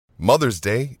Mother's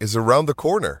Day is around the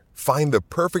corner. Find the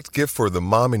perfect gift for the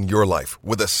mom in your life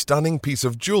with a stunning piece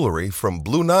of jewelry from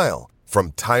Blue Nile.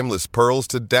 From timeless pearls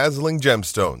to dazzling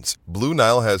gemstones, Blue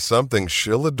Nile has something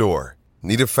she'll adore.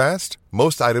 Need it fast?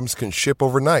 Most items can ship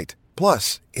overnight.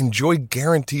 Plus, enjoy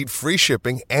guaranteed free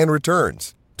shipping and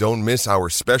returns. Don't miss our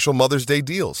special Mother's Day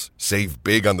deals. Save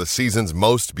big on the season's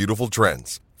most beautiful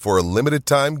trends. For a limited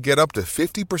time, get up to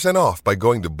 50% off by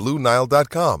going to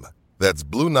BlueNile.com. That's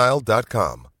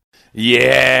BlueNile.com.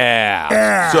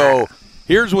 Yeah. So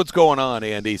here's what's going on,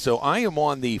 Andy. So I am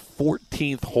on the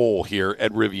 14th hole here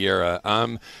at Riviera.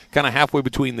 I'm kind of halfway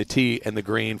between the tee and the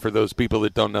green. For those people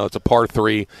that don't know, it's a par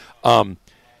 3.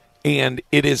 And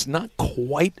it is not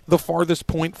quite the farthest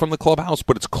point from the clubhouse,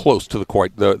 but it's close to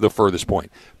the furthest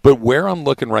point. But where I'm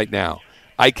looking right now,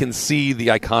 I can see the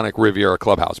iconic Riviera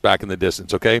clubhouse back in the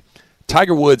distance, okay?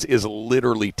 Tiger Woods is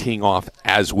literally teeing off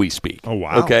as we speak. Oh,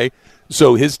 wow. Okay?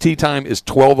 So his tee time is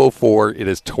 12:04. It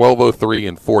is 12:03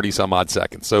 and 40-some-odd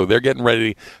seconds. So they're getting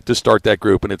ready to start that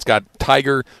group, and it's got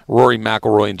Tiger, Rory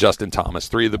McIlroy, and Justin Thomas,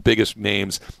 3 of the biggest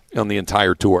names on the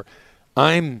entire tour.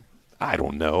 I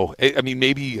don't know. I mean,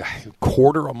 maybe a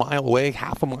quarter a mile away,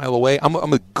 half a mile away. I'm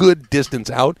a good distance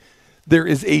out. There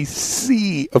is a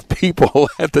sea of people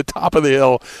at the top of the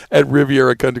hill at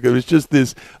Riviera Country Club. It's just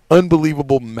this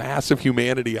unbelievable mass of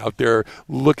humanity out there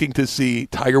looking to see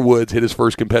Tiger Woods hit his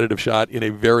first competitive shot in a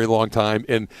very long time.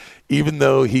 And even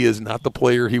though he is not the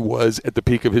player he was at the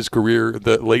peak of his career,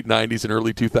 the late 90s and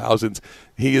early 2000s,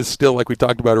 he is still, like we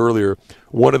talked about earlier,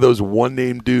 one of those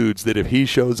one-name dudes that if he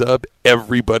shows up,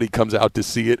 everybody comes out to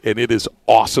see it, and it is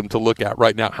awesome to look at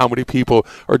right now how many people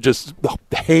are just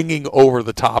hanging over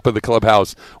the top of the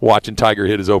clubhouse watching Tiger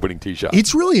hit his opening tee shot.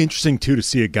 It's really interesting, too, to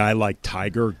see a guy like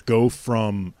Tiger go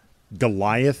from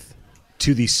Goliath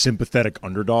to the sympathetic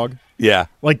underdog. Yeah.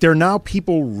 Like, there are now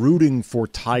people rooting for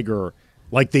Tiger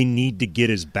like they need to get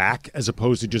his back as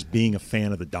opposed to just being a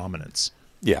fan of the dominance.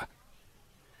 Yeah.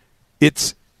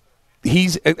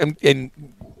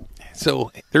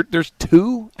 So there's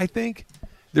 2, I think.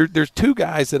 There's 2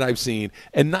 guys that I've seen,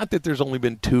 and not that there's only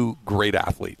been 2 great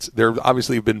athletes. There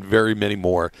obviously have been very many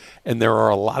more, and there are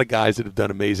a lot of guys that have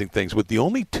done amazing things. With the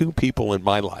only 2 people in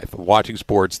my life of watching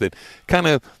sports that kind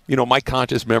of, my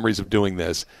conscious memories of doing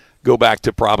this go back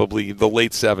to probably the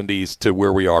late 70s to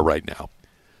where we are right now.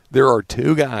 There are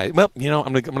 2 guys. Well,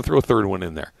 I'm going to throw a third one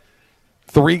in there.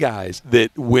 3 guys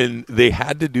that when they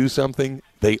had to do something,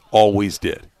 they always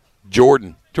did.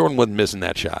 Jordan wasn't missing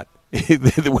that shot.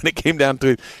 When it came down to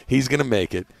it, he's going to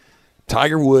make it.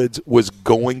 Tiger Woods was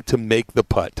going to make the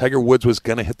putt. Tiger Woods was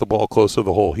going to hit the ball close to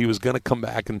the hole. He was going to come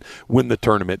back and win the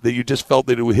tournament. That you just felt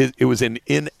that it was an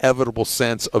inevitable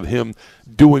sense of him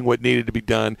doing what needed to be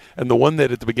done. And the one that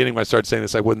at the beginning when I started saying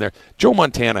this, I wasn't there. Joe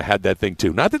Montana had that thing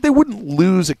too. Not that they wouldn't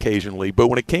lose occasionally, but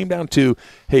when it came down to,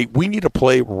 hey, we need to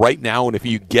play right now, and if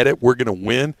you get it, we're going to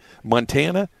win.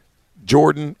 Montana,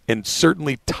 Jordan, and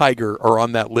certainly Tiger are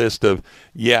on that list of,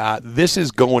 yeah, this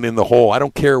is going in the hole. I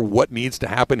don't care what needs to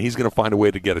happen. He's going to find a way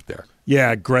to get it there.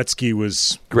 Yeah, Gretzky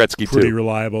was pretty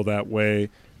reliable that way.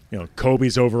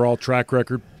 Kobe's overall track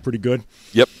record, pretty good.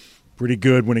 Yep. Pretty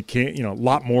good when it came, a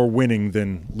lot more winning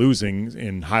than losing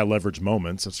in high leverage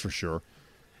moments, that's for sure.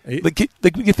 Like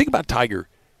you think about Tiger,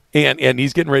 and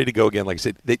he's getting ready to go again, like I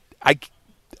said,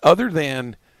 other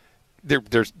than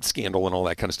there's scandal and all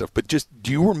that kind of stuff. But just,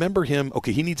 do you remember him?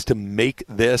 Okay, he needs to make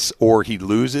this, or he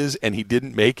loses, and he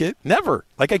didn't make it. Never.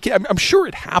 Like I'm sure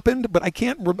it happened, but I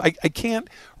can't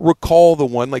recall the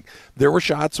one. Like there were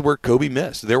shots where Kobe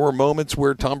missed. There were moments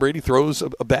where Tom Brady throws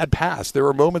a bad pass. There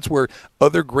were moments where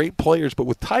other great players. But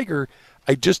with Tiger,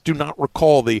 I just do not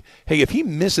recall hey, if he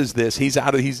misses this, he's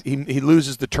out of he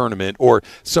loses the tournament, or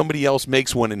somebody else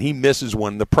makes one and he misses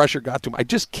one. The pressure got to him. I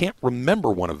just can't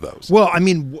remember one of those. Well, I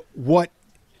mean, what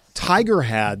Tiger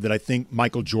had that I think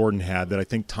Michael Jordan had, that I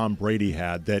think Tom Brady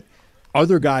had, that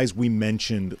other guys we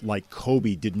mentioned like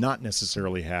Kobe did not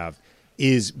necessarily have,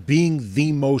 is being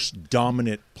the most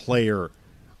dominant player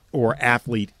or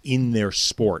athlete in their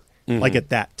sport, like at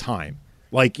that time.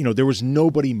 Like, there was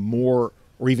nobody more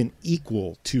or even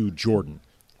equal to Jordan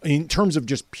in terms of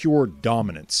just pure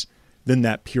dominance than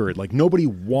that period. Like nobody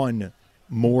won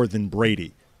more than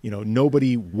Brady.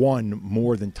 Nobody won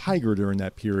more than Tiger during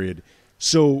that period.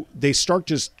 So they start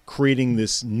just creating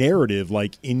this narrative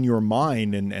like in your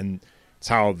mind, and it's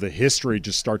how the history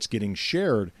just starts getting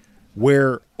shared,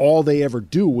 where all they ever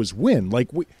do was win. Like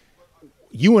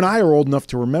you and I are old enough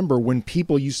to remember when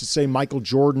people used to say Michael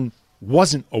Jordan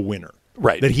wasn't a winner.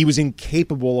 Right. That he was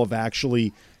incapable of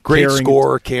actually great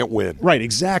scorer, can't win. Right,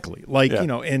 exactly. Like,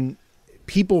 and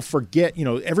people forget,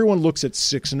 everyone looks at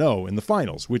 6-0 in the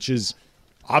finals, which is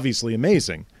obviously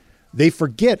amazing. they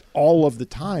forget all of the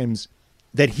times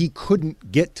that he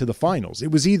couldn't get to the finals.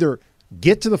 It was either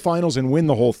get to the finals and win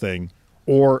the whole thing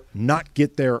or not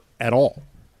get there at all.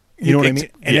 You know what I mean?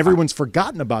 And everyone's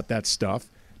forgotten about that stuff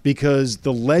because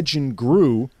the legend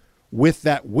grew with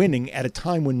that winning at a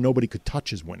time when nobody could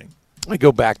touch his winning. I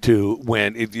go back to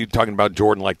when you're talking about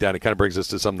Jordan like that. It kind of brings us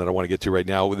to something that I want to get to right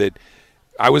now. That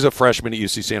I was a freshman at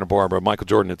UC Santa Barbara. Michael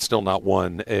Jordan had still not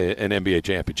won an NBA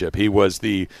championship. He was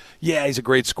he's a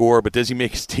great scorer, but does he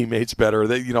make his teammates better?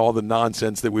 All the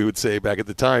nonsense that we would say back at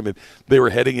the time. And they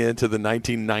were heading into the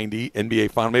 1990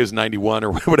 NBA final. Maybe it was 91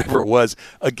 or whatever it was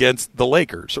against the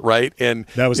Lakers, right? And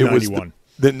that was 91.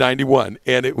 The 91.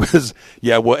 And it was,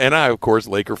 and I, of course,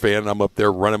 Laker fan, and I'm up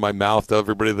there running my mouth to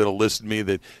everybody that'll listen to me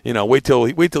that, wait till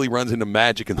he runs into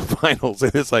Magic in the finals.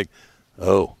 And it's like,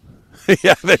 oh.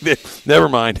 Yeah, never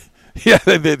mind. Yeah,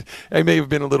 I may have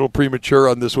been a little premature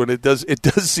on this one. It does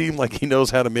seem like he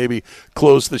knows how to maybe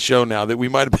close the show now, that we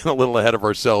might have been a little ahead of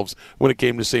ourselves when it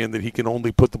came to saying that he can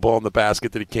only put the ball in the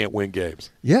basket, that he can't win games.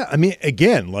 Yeah, I mean,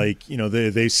 again,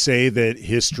 they say that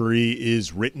history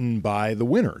is written by the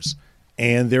winners.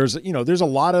 And there's a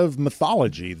lot of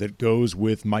mythology that goes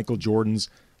with Michael Jordan's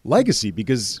legacy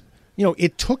because,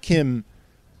 it took him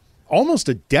almost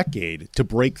a decade to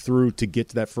break through to get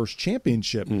to that first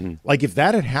championship. Mm-hmm. Like if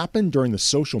that had happened during the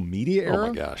social media era, oh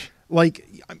my gosh,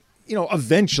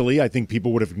 eventually I think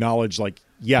people would have acknowledged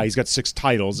he's got 6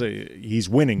 titles. He's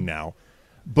winning now,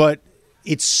 but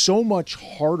it's so much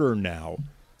harder now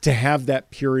to have that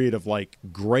period of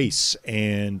grace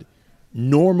and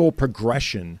normal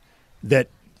progression that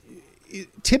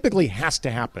typically has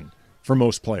to happen for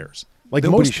most players.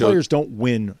 Most players don't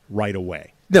win right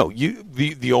away. No,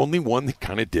 the only one that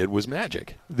kind of did was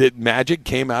Magic. That Magic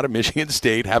came out of Michigan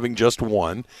State having just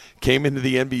won, came into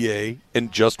the NBA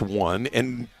and just won,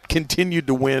 and continued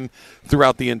to win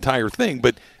throughout the entire thing.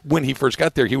 But when he first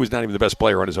got there, he was not even the best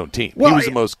player on his own team. Well, he was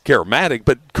the most charismatic,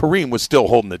 but Kareem was still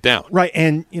holding it down. Right,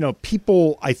 and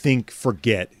people I think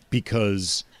forget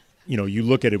because you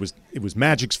look at it was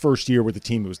Magic's first year with the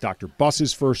team, it was Dr.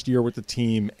 Buss's first year with the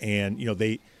team, and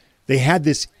they had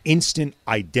this instant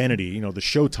identity, the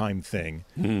Showtime thing,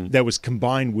 that was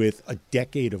combined with a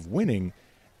decade of winning.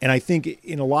 And I think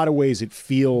in a lot of ways it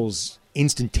feels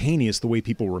instantaneous the way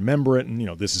people remember it. And,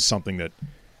 this is something that,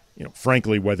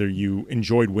 frankly, whether you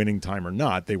enjoyed winning time or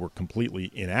not, they were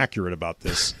completely inaccurate about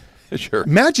this. Sure.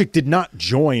 Magic did not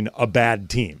join a bad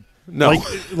team. No.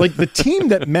 Like the team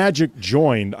that Magic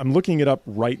joined, I'm looking it up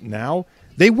right now,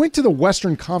 they went to the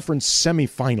Western Conference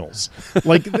semifinals.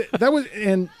 That was,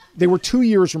 and they were 2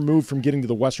 years removed from getting to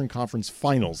the Western Conference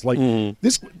finals.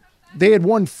 They had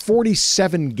won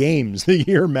 47 games the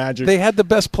year Magic. They had the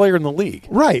best player in the league.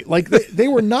 Right. They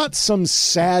were not some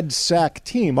sad sack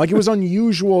team. It was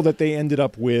unusual that they ended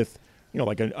up with,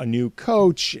 a new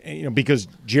coach, because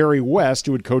Jerry West,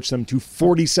 who had coached them to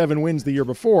 47 wins the year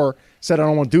before, said, I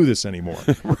don't want to do this anymore.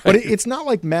 Right. But it's not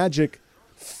like Magic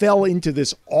fell into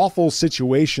this awful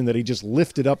situation that he just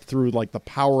lifted up through the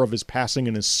power of his passing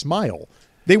and his smile.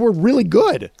 They were really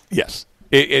good. Yes.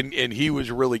 And he was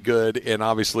really good, and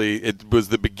obviously it was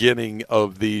the beginning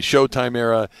of the Showtime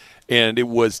era, and it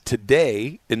was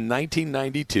today in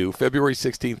 1992, February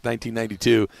 16th,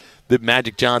 1992, that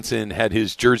Magic Johnson had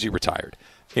his jersey retired.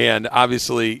 And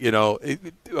obviously,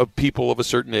 people of a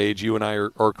certain age, you and I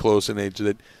are close in age,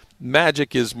 that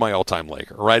Magic is my all-time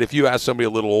Laker, right? If you ask somebody a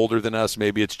little older than us,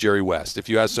 maybe it's Jerry West. If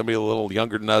you ask somebody a little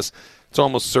younger than us, it's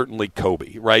almost certainly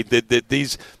Kobe, right?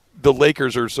 The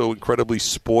Lakers are so incredibly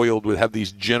spoiled with have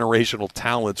these generational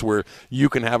talents where you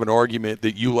can have an argument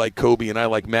that you like Kobe and I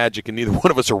like Magic, and neither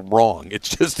one of us are wrong. It's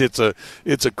just it's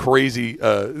a crazy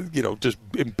just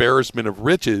embarrassment of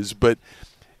riches. But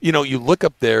you look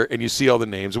up there and you see all the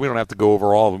names, and we don't have to go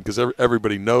over all of them because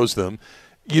everybody knows them.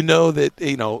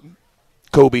 That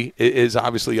Kobe is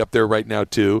obviously up there right now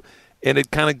too. And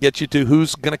it kind of gets you to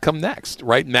who's going to come next,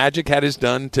 right? Magic had his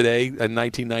done today in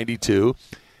 1992.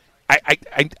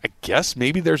 I guess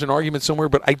maybe there's an argument somewhere,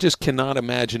 but I just cannot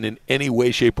imagine in any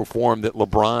way, shape, or form that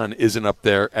LeBron isn't up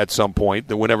there at some point,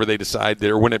 that whenever they decide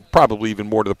there, when it probably even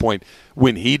more to the point,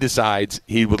 when he decides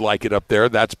he would like it up there,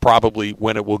 that's probably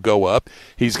when it will go up.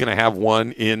 He's going to have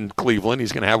one in Cleveland,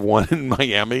 he's going to have one in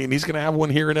Miami, and he's going to have one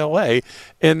here in L.A.,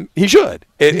 and he should.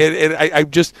 And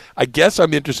I guess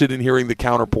I'm interested in hearing the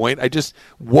counterpoint.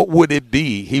 What would it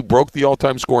be? He broke the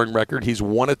all-time scoring record. He's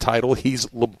won a title. He's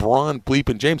LeBron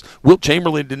bleeping James. Wilt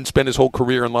Chamberlain didn't spend his whole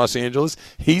career in Los Angeles.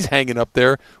 He's hanging up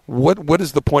there. What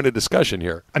is the point of discussion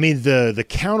here? I mean, the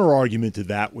counter argument to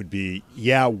that would be,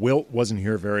 Wilt wasn't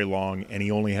here very long, and he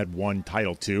only had one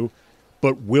title too.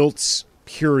 But Wilt's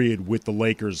period with the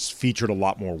Lakers featured a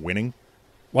lot more winning.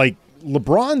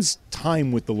 LeBron's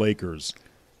time with the Lakers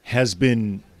has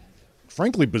been,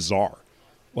 frankly, bizarre.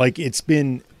 Like, it's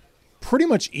been pretty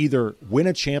much either win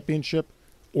a championship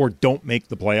or don't make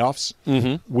the playoffs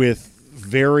with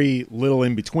very little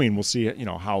in between. We'll see,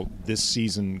 how this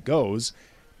season goes.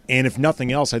 And if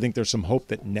nothing else, I think there's some hope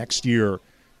that next year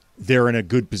they're in a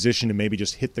good position to maybe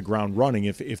just hit the ground running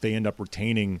if they end up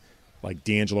retaining like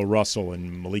D'Angelo Russell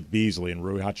and Malik Beasley and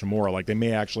Rui Hachimura. Like, they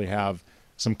may actually have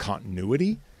some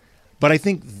continuity. But I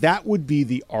think that would be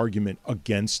the argument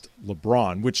against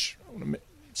LeBron, which,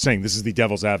 saying this is the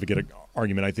devil's advocate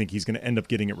argument, I think he's going to end up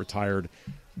getting it retired,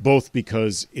 both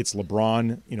because it's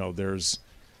LeBron. There's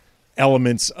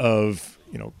elements of,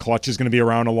 Klutch is going to be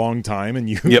around a long time, and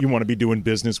you want to be doing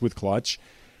business with Klutch.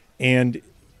 And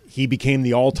he became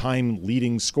the all-time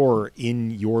leading scorer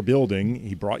in your building.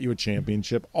 He brought you a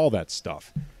championship, all that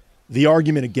stuff. The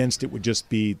argument against it would just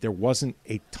be there wasn't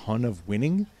a ton of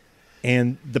winning,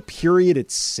 and the period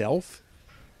itself,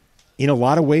 in a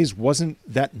lot of ways, wasn't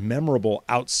that memorable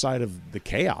outside of the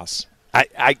chaos.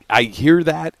 I hear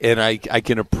that, and I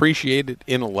can appreciate it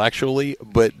intellectually,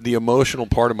 but the emotional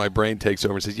part of my brain takes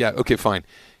over and says, yeah, okay, fine.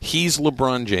 He's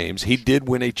LeBron James. He did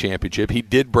win a championship. He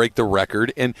did break the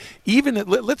record. And even,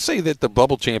 let's say that the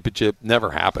bubble championship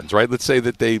never happens, right? Let's say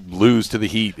that they lose to the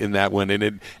Heat in that one,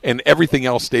 and everything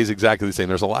else stays exactly the same.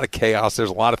 There's a lot of chaos. There's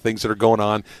a lot of things that are going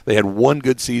on. They had one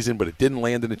good season, but it didn't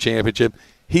land in a championship.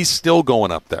 He's still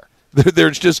going up there.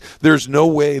 There's no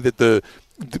way that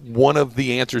one of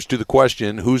the answers to the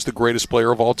question, who's the greatest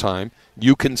player of all time,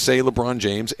 you can say LeBron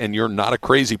James, and you're not a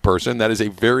crazy person. That is a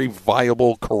very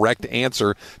viable, correct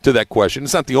answer to that question.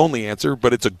 It's not the only answer,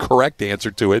 but it's a correct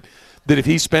answer to it, that if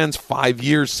he spends 5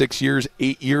 years, 6 years,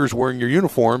 8 years wearing your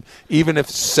uniform, even if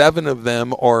 7 of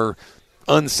them are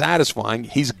unsatisfying,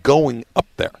 he's going up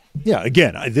there. Yeah,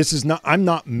 again, I'm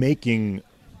not making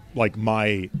like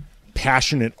my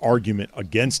passionate argument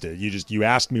against it. You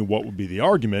asked me what would be the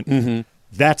argument. Mm-hmm.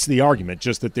 That's the argument,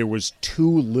 just that there was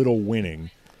too little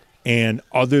winning. And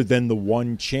other than the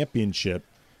one championship,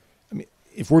 I mean,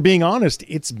 if we're being honest,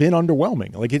 it's been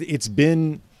underwhelming. Like, it's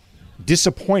been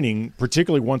disappointing,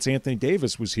 particularly once Anthony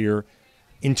Davis was here,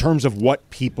 in terms of what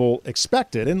people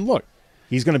expected. And look,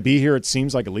 he's going to be here, it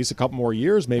seems like, at least a couple more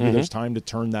years. Maybe there's time to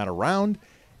turn that around.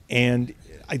 And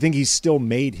I think he's still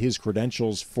made his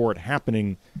credentials for it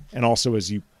happening. And also,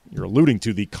 as you're alluding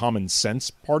to, the common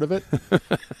sense part of it.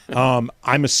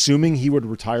 I'm assuming he would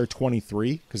retire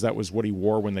 23 because that was what he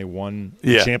wore when they won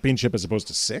the championship as opposed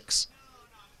to 6.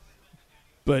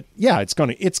 But yeah, it's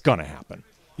gonna happen.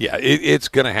 Yeah, it's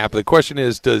gonna happen. The question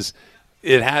is, does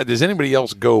anybody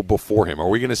else go before him? Are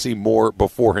we going to see more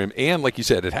before him? And like you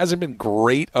said, it hasn't been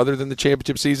great other than the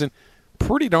championship season.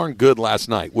 Pretty darn good last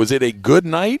night. Was it a good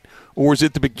night, or was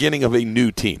it the beginning of a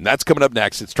new team? That's coming up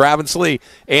next. It's Travis Slee.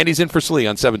 Andy's in for Slee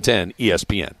on 710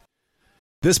 ESPN.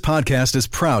 This podcast is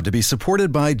proud to be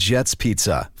supported by Jets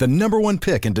Pizza, the #1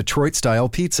 pick in Detroit-style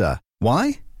pizza.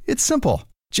 Why? It's simple.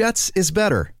 Jets is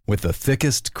better. With the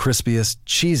thickest, crispiest,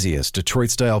 cheesiest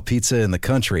Detroit-style pizza in the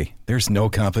country, there's no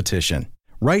competition.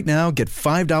 Right now, get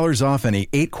 $5 off any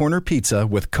 8-corner pizza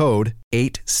with code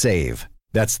 8SAVE.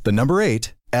 That's the number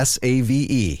 8,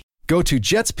 SAVE. Go to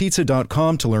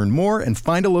jetspizza.com to learn more and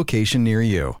find a location near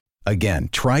you. Again,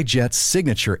 try Jet's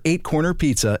signature 8-corner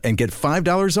pizza and get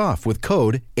 $5 off with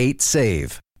code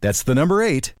 8SAVE. That's the number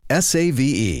 8,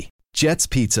 SAVE. Jet's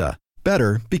Pizza.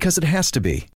 Better because it has to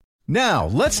be. Now,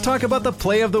 let's talk about the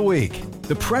play of the week.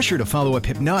 The pressure to follow up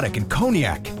Hypnotic and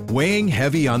Cognac, weighing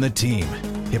heavy on the team.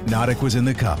 Hypnotic was in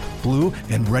the cup, blue,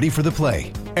 and ready for the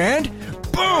play. And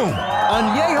boom!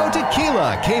 Añejo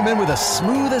Tequila came in with a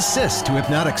smooth assist to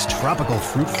Hypnotic's tropical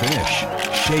fruit finish.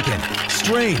 Shaken,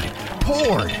 strained,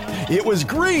 poured. It was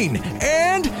green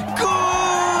and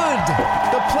good!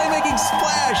 The playmaking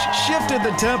splash shifted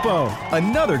the tempo.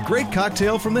 Another great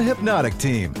cocktail from the Hypnotic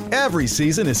team. Every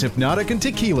season is Hypnotic and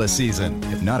Tequila season.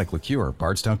 Hypnotic Liqueur,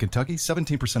 Bardstown, Kentucky,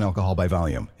 17% alcohol by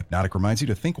volume. Hypnotic reminds you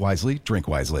to think wisely, drink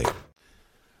wisely.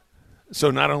 So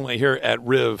not only here at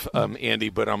Riv, Andy,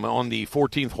 but I'm on the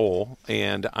 14th hole,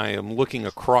 and I am looking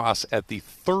across at the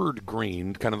third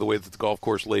green, kind of the way that the golf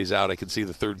course lays out. I can see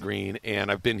the third green, and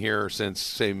I've been here since,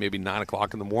 say, maybe 9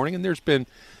 o'clock in the morning, and there's been,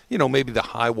 maybe the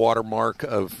high water mark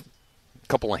of a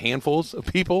couple of handfuls of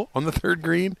people on the third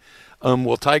green.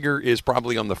 Well, Tiger is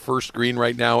probably on the first green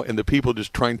right now, and the people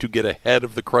just trying to get ahead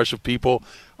of the crush of people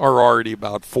are already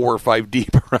about 4 or 5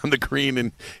 deep around the green,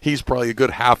 and he's probably a good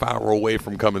half hour away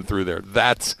from coming through there.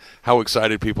 That's how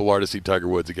excited people are to see Tiger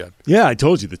Woods again. Yeah, I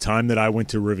told you the time that I went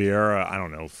to Riviera,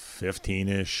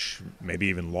 15-ish, maybe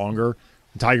even longer.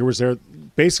 Tiger was there.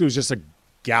 Basically, it was just a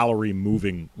gallery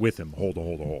moving with him, hole to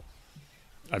hole to hole.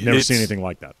 I've never seen anything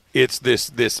like that. It's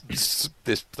this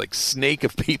like snake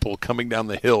of people coming down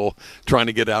the hill trying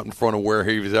to get out in front of where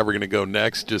he was ever going to go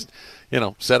next. Just,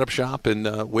 set up shop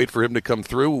and wait for him to come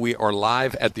through. We are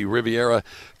live at the Riviera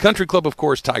Country Club, of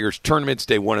course, Tigers tournaments,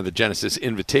 day one of the Genesis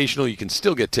Invitational. You can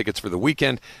still get tickets for the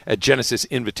weekend at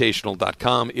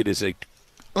genesisinvitational.com. It is a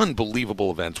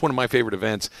unbelievable event. It's one of my favorite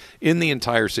events in the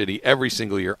entire city every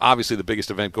single year. Obviously the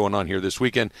biggest event going on here this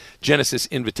weekend.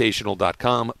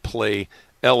 genesisinvitational.com, play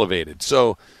elevated.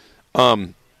 So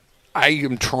I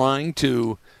am trying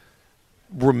to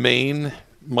remain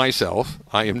myself.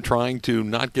 I am trying to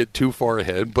not get too far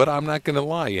ahead, but I'm not going to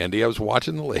lie, Andy. I was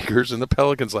watching the Lakers and the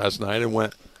Pelicans last night and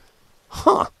went,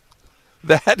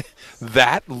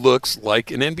 that looks like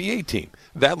an NBA team.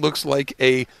 That looks like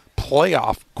a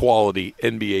playoff quality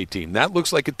NBA team. That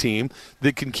looks like a team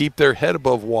that can keep their head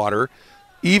above water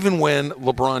even when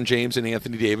LeBron James and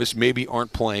Anthony Davis maybe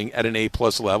aren't playing at an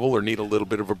A-plus level or need a little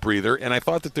bit of a breather. And I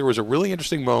thought that there was a really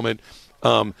interesting moment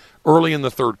early in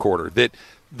the third quarter that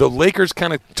the Lakers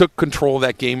kind of took control of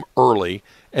that game early,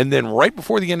 and then right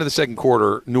before the end of the second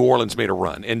quarter, New Orleans made a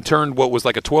run and turned what was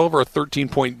like a 12 or a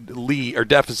 13-point lead or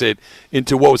deficit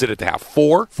into, what was it at the half?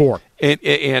 Four.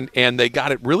 And they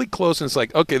got it really close, and it's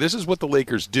like, okay, this is what the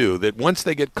Lakers do, that once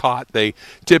they get caught, they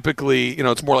typically,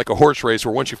 it's more like a horse race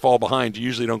where once you fall behind, you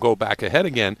usually don't go back ahead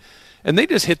again. And they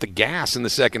just hit the gas in the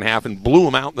second half and blew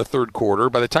them out in the third quarter.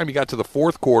 By the time you got to the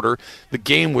fourth quarter, the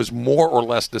game was more or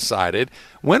less decided.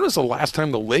 When was the last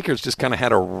time the Lakers just kind of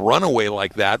had a runaway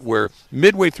like that, where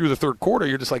midway through the third quarter,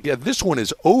 you're just like, yeah, this one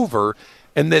is over,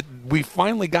 and that we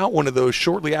finally got one of those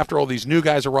shortly after all these new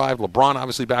guys arrived. LeBron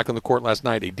obviously back on the court last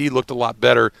night. AD looked a lot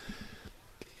better.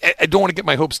 I don't want to get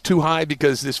my hopes too high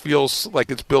because this feels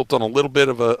like it's built on a little bit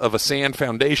of a sand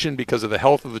foundation because of the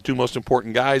health of the two most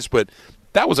important guys, but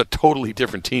that was a totally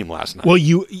different team last night. Well,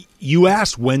 you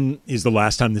asked when is the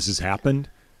last time this has happened,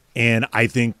 and I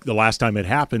think the last time it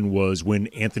happened was when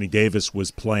Anthony Davis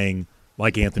was playing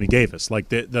like Anthony Davis. Like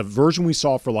the version we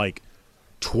saw for like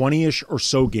 20-ish or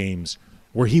so games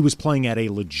where he was playing at a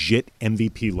legit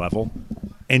MVP level,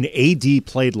 and AD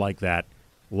played like that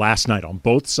last night on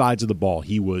both sides of the ball.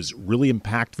 He was really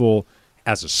impactful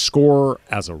as a scorer,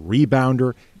 as a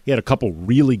rebounder. He had a couple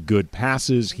really good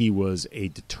passes. He was a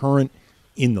deterrent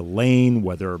in the lane,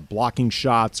 whether blocking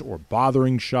shots or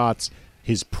bothering shots.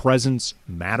 His presence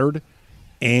mattered.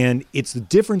 And it's the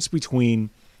difference between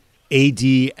AD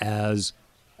as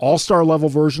all-star level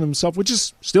version of himself, which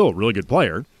is still a really good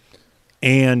player,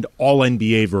 and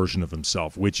all-NBA version of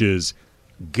himself, which is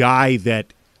guy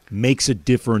that makes a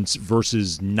difference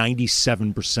versus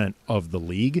 97% of the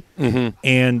league. Mm-hmm.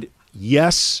 And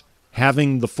yes,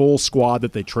 having the full squad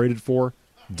that they traded for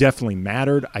definitely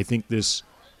mattered. I think this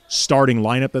starting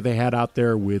lineup that they had out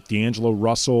there with D'Angelo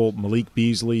Russell, Malik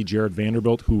Beasley, Jared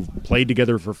Vanderbilt, who played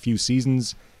together for a few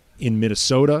seasons in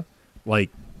Minnesota, like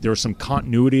there was some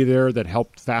continuity there that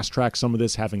helped fast-track some of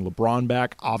this. Having LeBron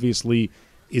back obviously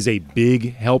is a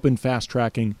big help in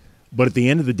fast-tracking. But at the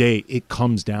end of the day, it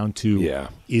comes down to,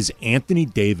 is Anthony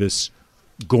Davis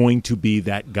going to be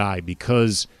that guy?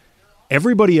 Because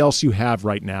everybody else you have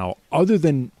right now, other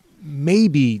than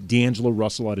maybe D'Angelo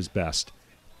Russell at his best,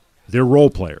 they're role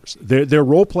players. They're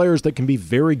role players that can be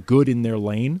very good in their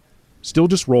lane, still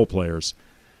just role players.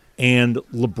 And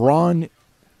LeBron,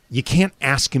 you can't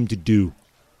ask him to do,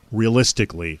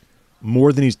 realistically,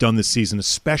 more than he's done this season,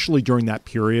 especially during that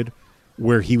period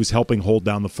where he was helping hold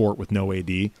down the fort with no AD.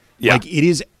 Yeah. Like, it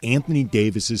is Anthony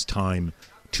Davis's time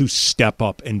to step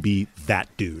up and be that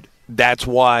dude. That's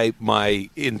why my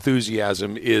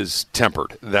enthusiasm is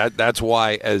tempered. That's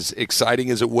why, as exciting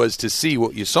as it was to see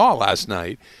what you saw last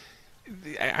night,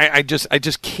 I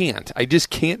just can't. I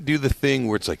just can't do the thing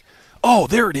where it's like, oh,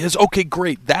 there it is. Okay,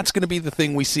 great. That's going to be the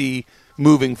thing we see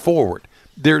moving forward.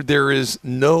 There is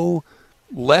no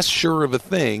less sure of a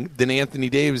thing than Anthony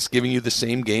Davis giving you the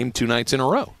same game 2 nights in a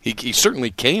row. He certainly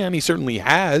can. He certainly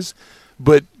has.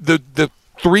 But the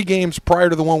 3 games prior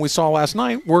to the one we saw last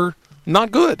night were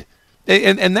not good.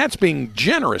 And that's being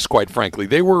generous, quite frankly.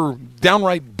 They were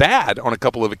downright bad on a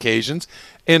couple of occasions.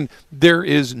 And there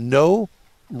is no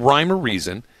rhyme or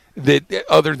reason that,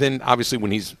 other than obviously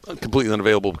when he's completely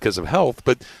unavailable because of health,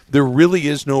 but there really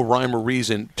is no rhyme or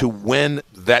reason to when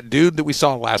that dude that we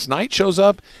saw last night shows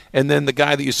up and then the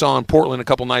guy that you saw in Portland a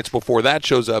couple nights before that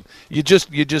shows up. You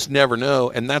just never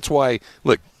know. And that's why,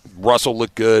 look, Russell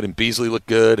looked good and Beasley looked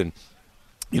good, and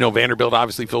Vanderbilt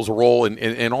obviously fills a role,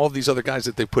 and all of these other guys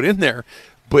that they put in there.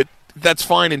 But that's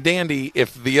fine and dandy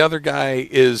if the other guy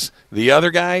is the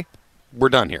other guy. we're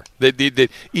done here.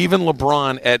 Even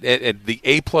LeBron at the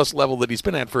A-plus level that he's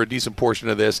been at for a decent portion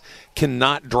of this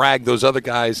cannot drag those other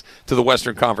guys to the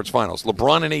Western Conference Finals.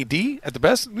 LeBron and AD at the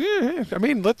best, I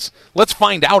mean, let's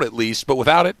find out at least, but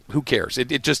without it, who cares?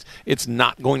 It's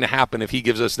not going to happen if he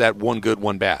gives us that one good,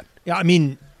 one bad. Yeah, I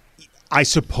mean, I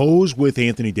suppose with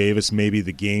Anthony Davis, maybe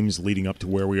the games leading up to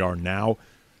where we are now,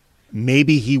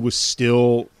 maybe he was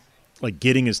still like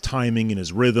getting his timing and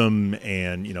his rhythm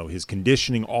and, his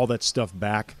conditioning, all that stuff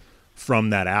back from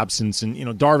that absence. And,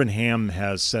 Darvin Ham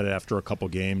has said after a couple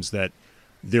games that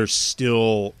there's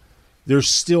still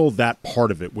that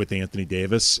part of it with Anthony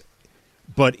Davis.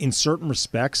 But in certain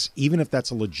respects, even if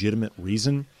that's a legitimate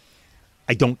reason,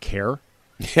 I don't care.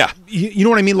 Yeah. You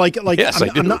know what I mean? Like yes,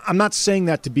 I'm not saying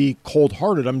that to be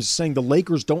cold-hearted. I'm just saying the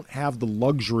Lakers don't have the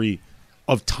luxury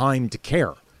of time to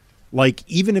care. Like,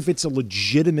 even if it's a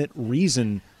legitimate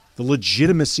reason, the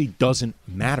legitimacy doesn't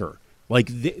matter. Like,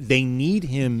 they need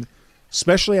him,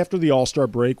 especially after the All-Star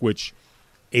break, which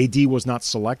AD was not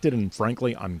selected, and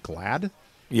frankly, I'm glad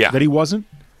that he wasn't.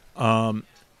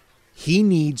 He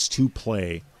needs to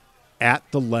play at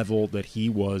the level that he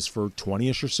was for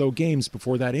 20-ish or so games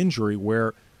before that injury,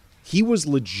 where he was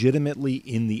legitimately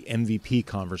in the MVP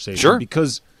conversation. Sure.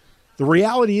 Because the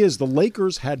reality is the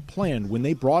Lakers had planned when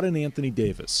they brought in Anthony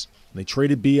Davis, and they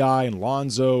traded B.I. and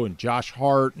Lonzo and Josh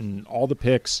Hart and all the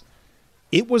picks,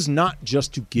 it was not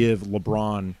just to give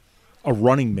LeBron a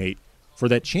running mate for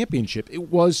that championship. It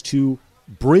was to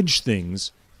bridge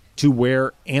things to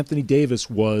where Anthony Davis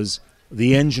was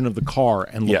the engine of the car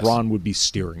and LeBron would be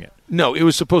steering it. No, it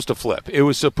was supposed to flip. It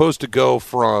was supposed to go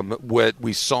from what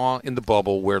we saw in the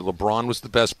bubble where LeBron was the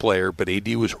best player, but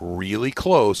AD was really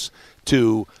close,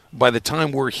 to by the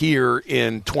time we're here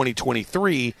in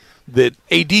 2023, that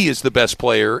AD is the best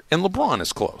player and LeBron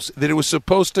is close. That it was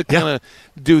supposed to kind of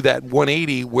do that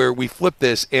 180 where we flip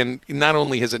this, and not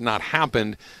only has it not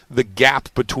happened, the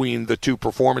gap between the two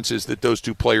performances that those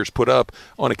two players put up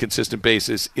on a consistent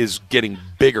basis is getting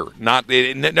bigger.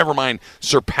 Never mind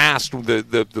surpassed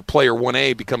the player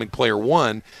 1A becoming player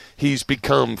 1. He's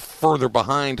become further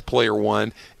behind player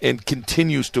 1 and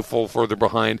continues to fall further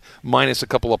behind, minus a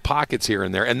couple of pockets here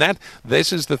and there. And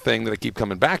this is the thing that I keep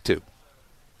coming back to.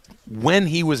 When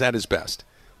he was at his best,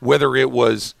 whether it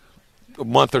was a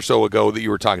month or so ago that you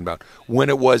were talking about, when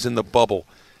it was in the bubble,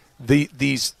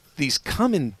 these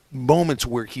come in moments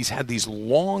where he's had these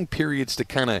long periods to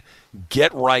kind of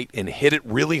get right and hit it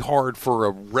really hard for a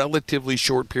relatively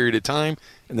short period of time,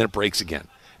 and then it breaks again.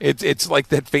 It's like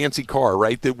that fancy car,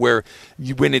 right? That where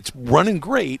when it's running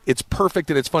great, it's perfect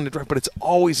and it's fun to drive, but it's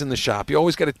always in the shop. You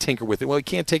always got to tinker with it. Well, you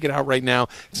can't take it out right now.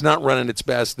 It's not running its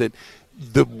best. That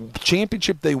the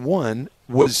championship they won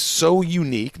was so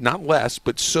unique, not less,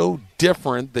 but so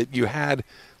different that you had,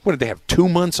 what did they have, 2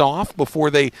 months off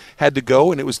before they had to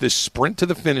go, and it was this sprint to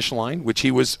the finish line, which he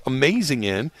was amazing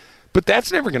in. But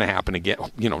that's never going to happen again.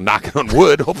 Knocking on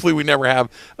wood. Hopefully we never have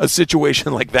a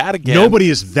situation like that again. Nobody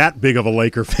is that big of a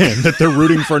Laker fan that they're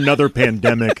rooting for another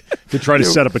pandemic to try to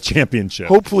set up a championship.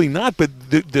 Hopefully not, but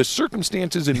the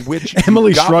circumstances in which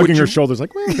Emily's shrugging her shoulders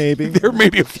like, well, maybe. There may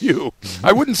be a few.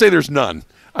 I wouldn't say there's none.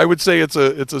 I would say it's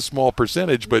a small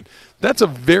percentage, but that's a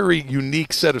very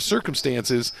unique set of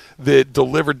circumstances that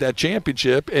delivered that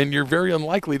championship, and you're very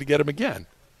unlikely to get them again.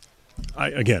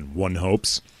 Again, one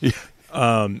hopes.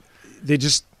 Yeah.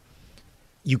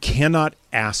 You cannot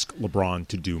ask LeBron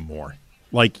to do more.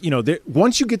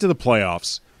 Once you get to the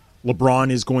playoffs, LeBron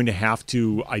is going to have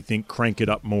to, I think, crank it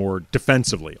up more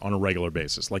defensively on a regular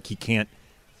basis. Like, he can't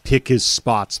pick his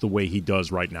spots the way he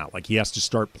does right now. Like, he has to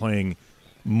start playing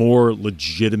more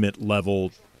legitimate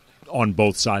level on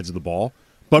both sides of the ball.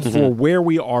 But for where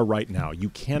we are right now, you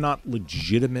cannot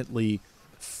legitimately,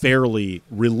 fairly,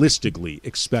 realistically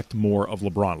expect more of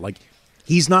LeBron. Like,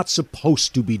 he's not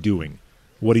supposed to be doing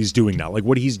what he's doing now. Like,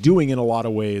 what he's doing in a lot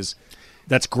of ways,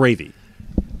 that's gravy.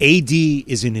 AD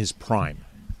is in his prime.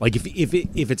 Like,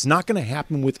 if it's not going to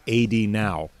happen with AD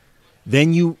now,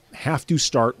 then you have to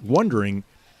start wondering,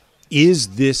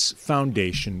 is this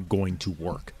foundation going to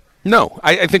work? No,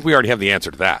 I think we already have the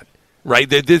answer to that, right?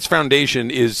 This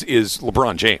foundation is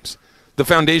LeBron James. The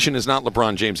foundation is not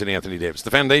LeBron James and Anthony Davis.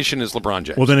 The foundation is LeBron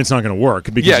James. Well, then it's not going to work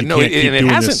because you can't keep it doing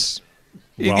hasn't. This.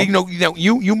 Well,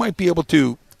 you might be able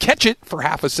to catch it for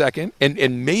half a second,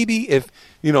 and maybe if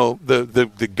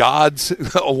the gods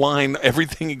align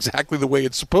everything exactly the way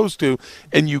it's supposed to,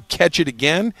 and you catch it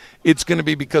again, it's going to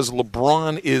be because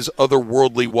LeBron is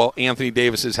otherworldly while Anthony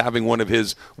Davis is having one of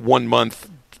his 1 month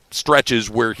stretches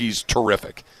where he's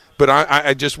terrific. But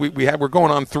we're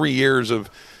going on 3 years of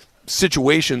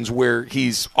situations where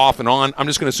he's off and on. I'm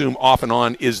just going to assume off and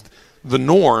on is the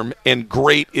norm, and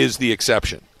great is the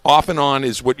exception. Off and on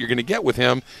is what you're going to get with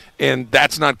him, and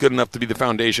that's not good enough to be the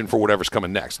foundation for whatever's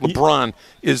coming next. LeBron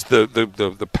is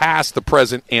the past, the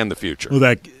present, and the future.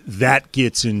 Well, that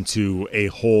gets into a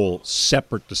whole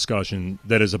separate discussion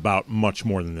that is about much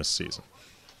more than this season.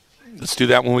 Let's do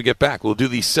that when we get back. We'll do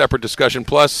the separate discussion.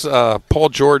 Plus, Paul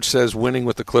George says winning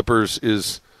with the Clippers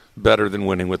is better than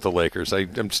winning with the Lakers.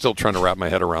 I'm still trying to wrap my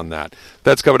head around that.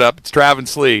 That's coming up. It's Travis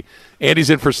Slee.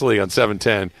 Andy's in for Slee on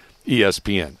 710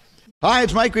 ESPN. Hi,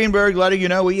 it's Mike Greenberg letting you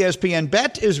know ESPN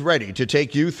Bet is ready to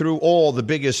take you through all the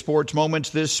biggest sports moments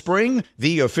this spring.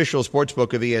 The official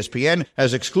sportsbook of ESPN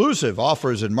has exclusive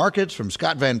offers and markets from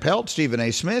Scott Van Pelt, Stephen A.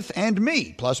 Smith, and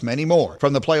me, plus many more.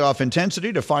 From the playoff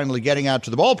intensity to finally getting out to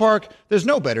the ballpark, there's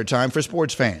no better time for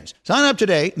sports fans. Sign up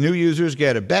today. New users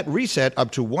get a bet reset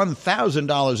up to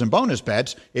 $1,000 in bonus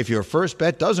bets if your first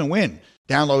bet doesn't win.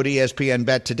 Download ESPN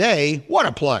Bet today. What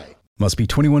a play. Must be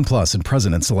 21 plus and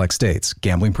present in select states.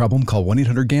 Gambling problem? Call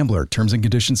 1-800-GAMBLER. Terms and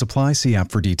conditions apply. See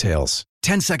app for details.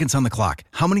 10 seconds on the clock.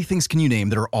 How many things can you name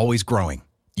that are always growing?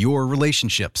 Your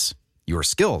relationships, your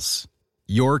skills,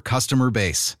 your customer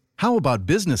base. How about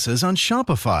businesses on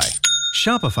Shopify?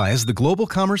 Shopify is the global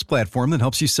commerce platform that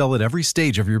helps you sell at every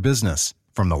stage of your business.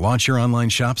 From the launch your online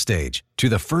shop stage to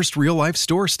the first real-life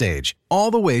store stage,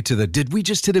 all the way to the did we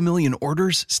just hit 1 million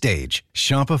orders stage.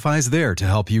 Shopify's there to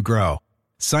help you grow.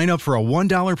 Sign up for a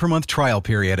 $1 per month trial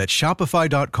period at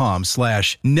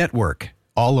shopify.com/network,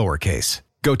 all lowercase.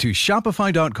 Go to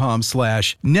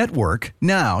shopify.com/network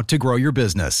now to grow your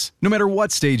business, no matter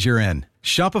what stage you're in.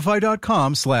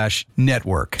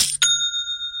 Shopify.com/network.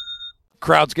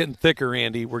 Crowd's getting thicker,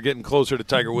 Andy. We're getting closer to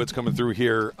Tiger Woods coming through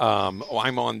here.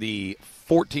 I'm on the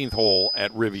 14th hole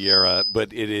at Riviera,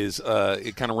 but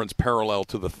it kind of runs parallel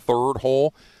to the third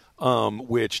hole.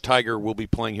 Which Tiger will be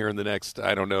playing here in the next,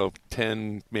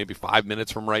 10, maybe 5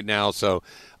 minutes from right now. So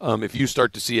if you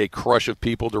start to see a crush of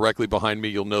people directly behind me,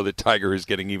 you'll know that Tiger is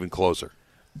getting even closer.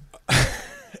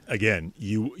 Again,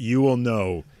 you will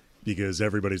know because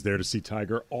everybody's there to see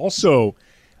Tiger. Also,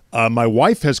 my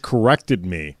wife has corrected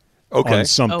me on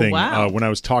something when I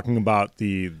was talking about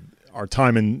our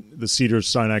time in the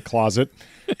Cedars-Sinai closet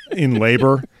in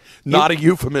labor. Not a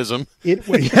euphemism. No,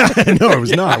 it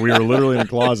was not. We were literally in a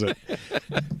closet.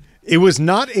 It was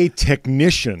not a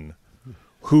technician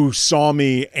who saw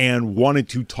me and wanted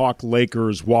to talk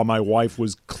Lakers while my wife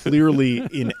was clearly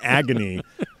in agony,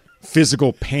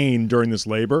 physical pain during this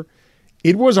labor.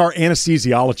 It was our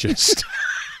anesthesiologist.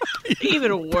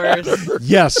 Even worse.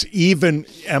 Yes,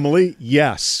 Emily,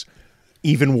 yes,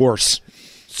 even worse.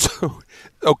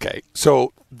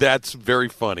 So that's very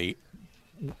funny.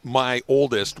 My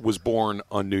oldest was born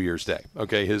on New Year's Day.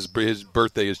 Okay, his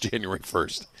birthday is January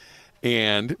 1st.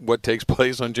 And what takes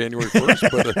place on January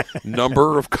 1st but a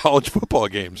number of college football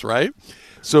games, right?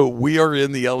 So we are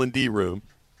in the L&D room,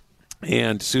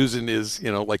 and Susan is,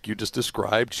 like you just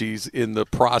described, she's in the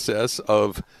process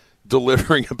of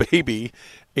delivering a baby,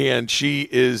 and she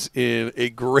is in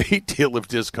a great deal of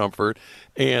discomfort,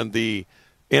 and the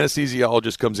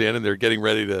anesthesiologist comes in and they're getting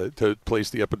ready to place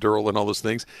the epidural and all those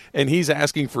things, and he's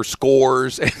asking for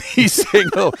scores, and he's saying,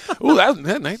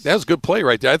 that was a good play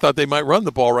right there. I thought they might run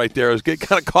the ball right there. I was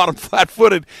kind of caught him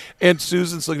flat-footed, and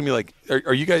Susan's looking at me like,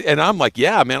 are you guys? And I'm like,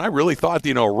 yeah, man, I really thought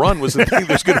a run was the thing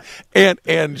that's good.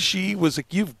 And she was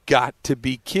like, you've got to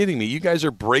be kidding me. You guys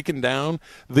are breaking down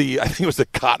I think it was the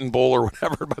Cotton Bowl or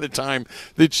whatever by the time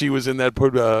that she was in that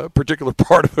particular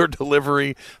part of her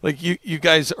delivery. Like, you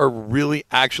guys are really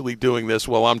actually doing this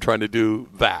while I'm trying to do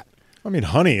that. I mean,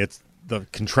 honey, it's the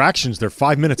contractions. They're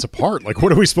 5 minutes apart. Like,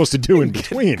 what are we supposed to do in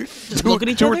between? Two or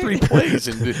three plays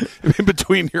in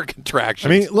between your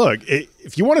contractions. I mean, look,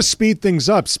 if you want to speed things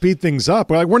up.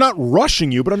 We're not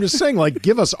rushing you, but I'm just saying,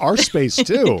 give us our space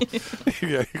too.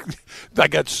 Yeah, I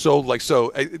got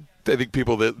I think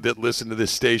people that listen to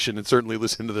this station and certainly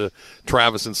listen to the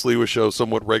Travis and Sliwa show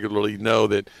somewhat regularly know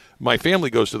that my family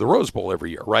goes to the Rose Bowl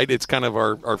every year, right? It's kind of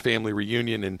our family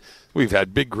reunion, and we've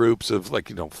had big groups of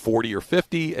 40 or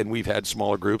 50, and we've had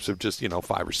smaller groups of just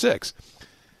 5 or 6.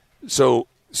 So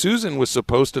Susan was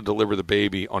supposed to deliver the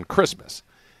baby on Christmas,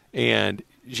 and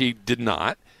she did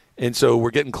not. And so we're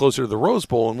getting closer to the Rose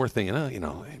Bowl, and we're thinking,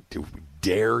 do we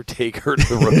dare take her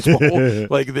to the Rose Bowl?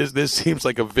 This seems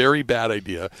like a very bad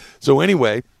idea. So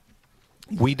anyway,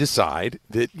 we decide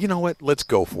that, let's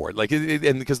go for it.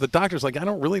 And because the doctor's like, I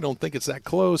don't think it's that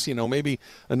close, maybe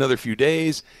another few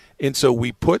days. And so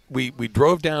we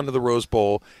drove down to the Rose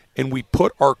Bowl, and we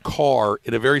put our car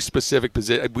in a very specific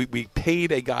position. We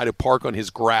paid a guy to park on his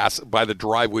grass by the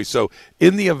driveway. So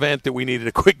in the event that we needed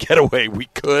a quick getaway, we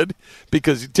could,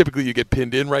 because typically you get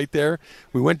pinned in right there.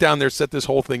 We went down there, set this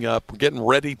whole thing up. We're getting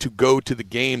ready to go to the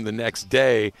game the next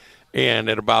day. And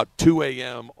at about 2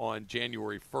 a.m. on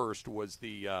January 1st was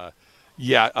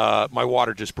my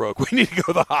water just broke. We need to go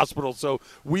to the hospital. So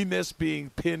we missed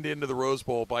being pinned into the Rose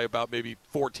Bowl by about maybe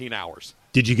 14 hours.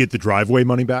 Did you get the driveway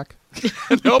money back?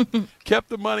 Nope. Kept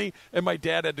the money, and my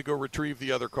dad had to go retrieve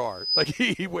the other car. Like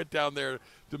he went down there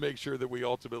to make sure that we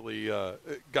ultimately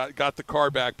got the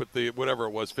car back, but the whatever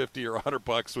it was, $50 or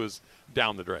 $100 was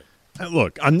down the drain.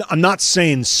 Look, I'm not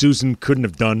saying Susan couldn't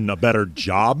have done a better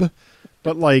job,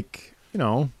 but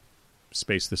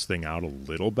space this thing out a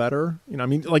little better. I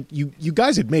mean, you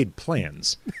guys had made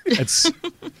plans.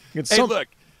 Hey, look.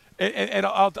 And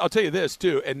I'll tell you this,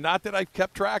 too, and not that I've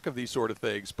kept track of these sort of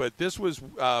things, but this was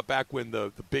back when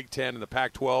the Big Ten and the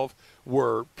Pac-12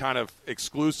 were kind of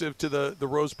exclusive to the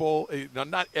Rose Bowl.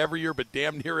 Not every year, but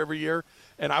damn near every year.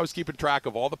 And I was keeping track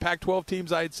of all the Pac-12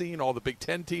 teams I had seen, all the Big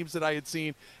Ten teams that I had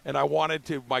seen, and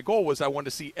my goal was I wanted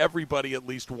to see everybody at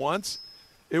least once.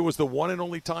 It was the one and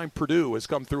only time Purdue has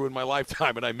come through in my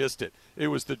lifetime, and I missed it. It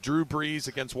was the Drew Brees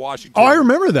against Washington. Oh, I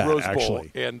remember that, Rose Bowl,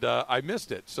 actually. and I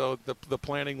missed it. So the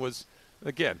planning was,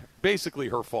 again, basically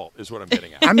her fault is what I'm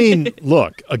getting at. I mean,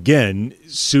 look, again,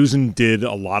 Susan did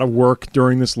a lot of work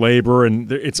during this labor,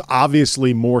 and it's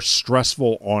obviously more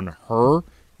stressful on her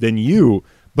than you,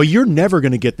 but you're never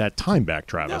going to get that time back,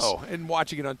 Travis. No, and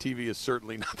watching it on TV is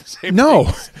certainly not the same No,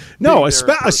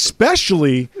 thing.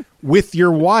 Especially with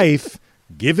your wife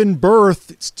giving birth.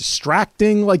 It's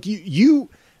distracting. Like you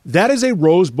that is a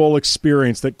Rose Bowl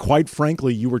experience that, quite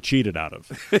frankly, you were cheated out of.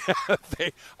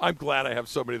 I'm glad I have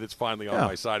somebody that's finally on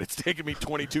my side. It's taken me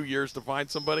 22 years to find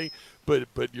somebody, but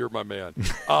you're my man.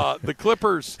 The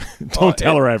Clippers. Don't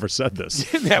tell her I ever said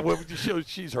this. Yeah, well,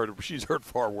 she's heard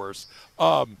far worse.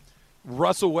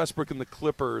 Russell Westbrook and the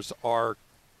Clippers are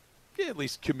at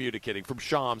least communicating. From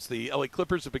Shams, the LA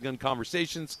Clippers have begun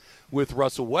conversations with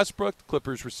Russell Westbrook. The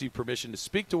Clippers received permission to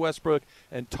speak to Westbrook,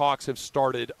 and talks have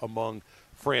started among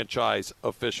franchise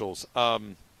officials.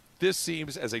 This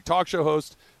seems, as a talk show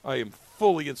host, I am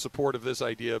fully in support of this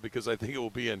idea because I think it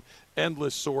will be an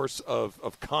endless source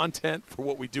of content for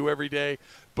what we do every day.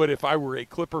 But if I were a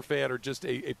Clipper fan or just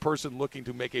a person looking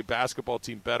to make a basketball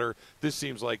team better, this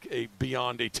seems like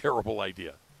beyond a terrible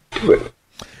idea.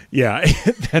 Yeah,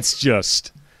 that's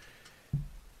just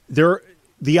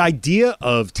the idea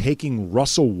of taking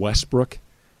Russell Westbrook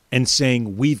and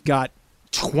saying we've got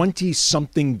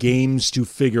 20-something games to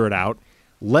figure it out.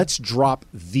 Let's drop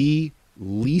the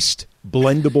least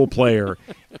blendable player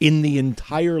in the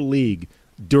entire league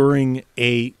during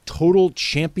a total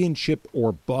championship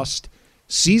or bust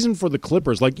season for the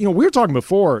Clippers. We were talking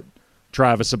before,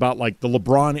 Travis, about the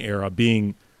LeBron era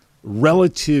being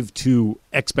relative to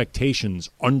expectations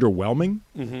underwhelming.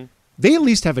 Mm-hmm. They at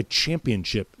least have a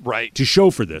championship to show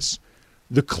for this.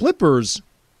 The Clippers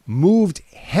moved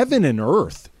heaven and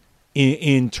earth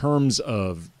in terms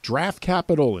of draft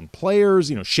capital and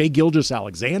players. Shai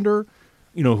Gilgeous-Alexander,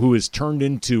 who has turned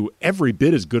into every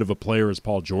bit as good of a player as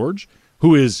Paul George,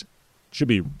 who is, should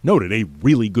be noted, a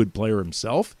really good player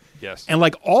himself. Yes. And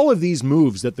all of these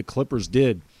moves that the Clippers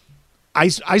did, I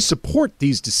support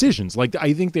these decisions.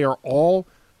 I think they are all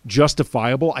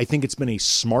justifiable. I think it's been a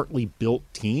smartly built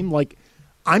team.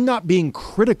 I'm not being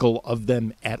critical of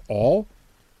them at all,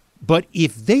 but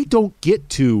if they don't get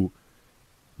to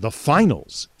the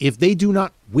finals, if they do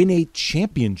not win a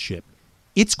championship,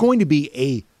 it's going to be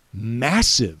a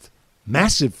massive,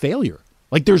 massive failure.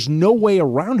 There's no way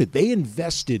around it. They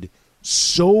invested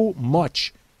so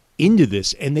much into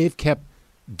this, and they've kept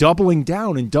doubling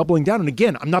down and doubling down. And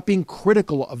again, I'm not being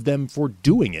critical of them for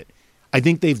doing it. I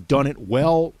think they've done it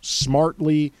well,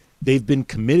 smartly. They've been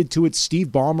committed to it. Steve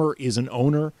Ballmer is an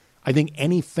owner I think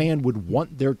any fan would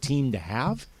want their team to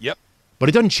have. Yep. But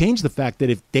it doesn't change the fact that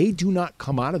if they do not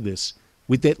come out of this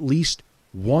with at least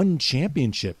one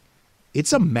championship,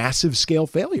 it's a massive scale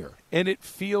failure. And it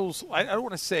feels, I don't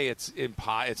want to say it's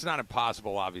not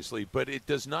impossible, obviously, but it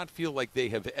does not feel like they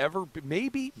have ever,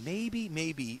 maybe,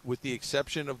 with the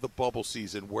exception of the bubble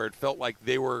season where it felt like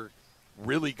they were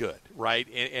really good, right?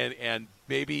 And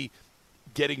maybe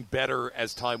getting better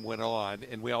as time went on.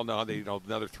 And we all know they,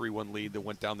 another 3-1 lead that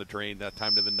went down the drain that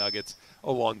time to the Nuggets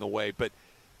along the way. But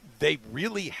they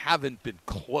really haven't been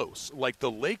close. Like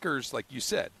the Lakers, like you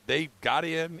said, they got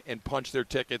in and punched their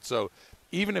ticket. So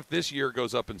even if this year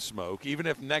goes up in smoke, even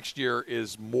if next year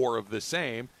is more of the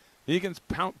same, you can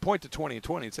point to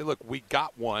 2020 and say, look, we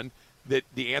got one. that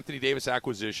the Anthony Davis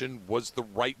acquisition was the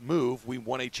right move. We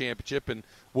won a championship, and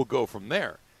we'll go from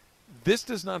there. This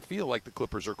does not feel like the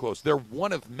Clippers are close. They're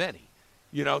one of many.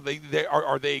 You know,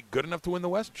 are they good enough to win the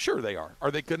West? Sure they are.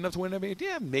 Are they good enough to win NBA?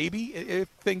 Yeah, maybe if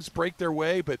things break their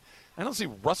way, but I don't see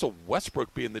Russell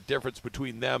Westbrook being the difference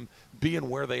between them being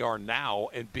where they are now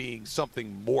and being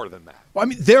something more than that. Well, I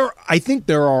mean, I think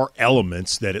there are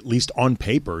elements that, at least on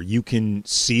paper, you can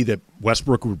see that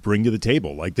Westbrook would bring to the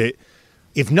table. Like,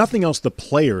 if nothing else, the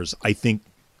players, I think,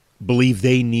 believe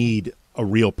they need a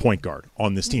real point guard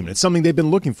on this team. And it's something they've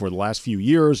been looking for the last few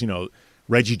years. You know,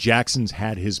 Reggie Jackson's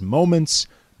had his moments,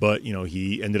 but, you know,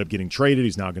 he ended up getting traded.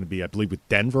 He's now going to be, I believe, with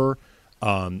Denver.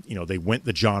 You know, they went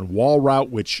the John Wall route,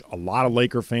 which a lot of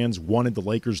Laker fans wanted the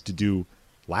Lakers to do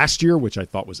last year, which I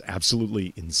thought was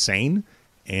absolutely insane.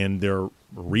 And there are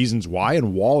reasons why.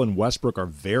 And Wall and Westbrook are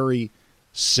very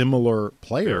similar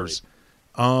players.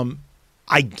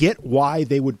 I get why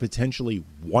they would potentially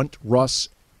want Russ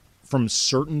from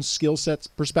certain skill sets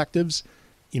perspectives.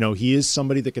 You know, he is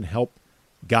somebody that can help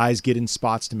guys get in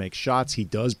spots to make shots. He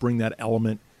does bring that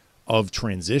element of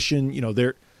transition. You know,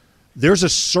 there's a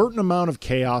certain amount of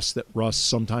chaos that Russ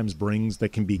sometimes brings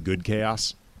that can be good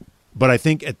chaos. But I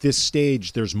think at this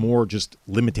stage, there's more just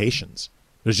limitations.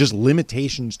 There's just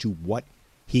limitations to what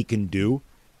he can do,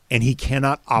 and he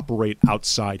cannot operate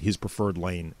outside his preferred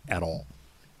lane at all.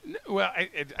 Well, I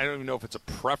don't even know if it's a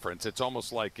preference. It's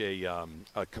almost like a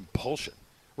compulsion,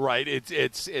 right?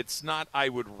 It's not I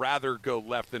would rather go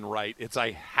left than right. It's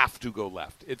I have to go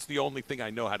left. It's the only thing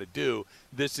I know how to do.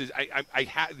 This is I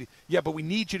have. Yeah, but we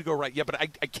need you to go right. Yeah, but I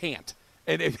can't.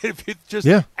 And if it's just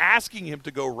asking him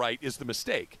to go right is the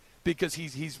mistake, because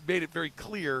he's made it very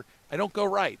clear, I don't go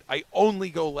right. I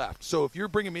only go left. So if you're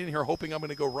bringing me in here hoping I'm going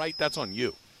to go right, that's on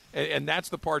you. And that's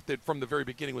the part that from the very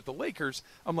beginning with the Lakers,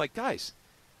 I'm like, guys,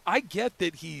 I get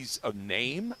that he's a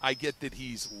name. I get that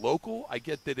he's local. I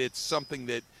get that it's something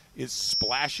that is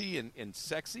splashy and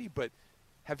sexy. But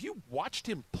have you watched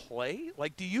him play?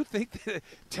 Like, do you think that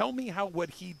 – tell me how what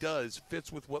he does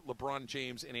fits with what LeBron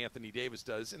James and Anthony Davis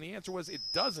does. And the answer was it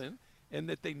doesn't, and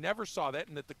that they never saw that,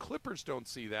 and that the Clippers don't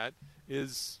see that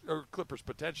is – or Clippers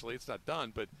potentially. It's not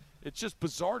done, but it's just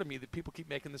bizarre to me that people keep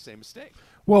making the same mistake.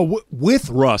 Well, with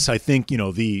Russ, I think, you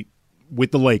know, with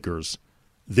the Lakers –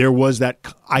 there was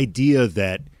that idea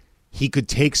that he could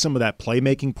take some of that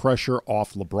playmaking pressure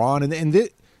off LeBron. And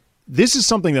this is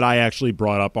something that I actually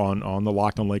brought up on the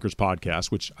Locked on Lakers podcast,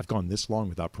 which I've gone this long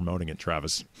without promoting it,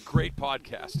 Travis. Great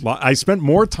podcast. I spent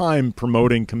more time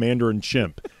promoting Commander and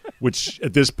Chimp, which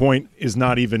at this point is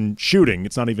not even shooting.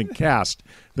 It's not even cast,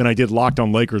 than I did Locked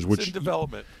on Lakers, which it's in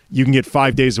development. You can get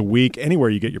 5 days a week anywhere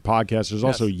you get your podcast. There's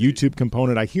also a YouTube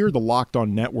component. I hear the Locked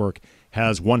on Network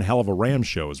has one hell of a Rams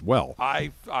show as well.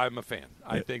 I'm a fan.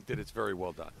 I think that it's very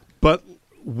well done. But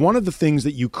one of the things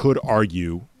that you could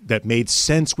argue that made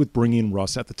sense with bringing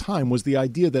Russ at the time was the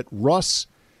idea that Russ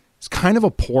is kind of a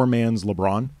poor man's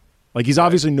LeBron. Like, he's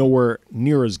obviously nowhere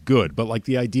near as good, but like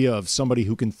the idea of somebody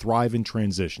who can thrive in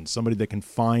transition, somebody that can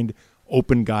find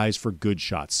open guys for good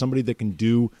shots, somebody that can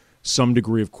do some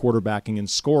degree of quarterbacking and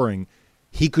scoring,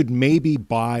 he could maybe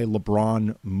buy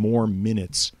LeBron more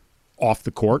minutes off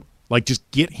the court. Like,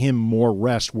 just get him more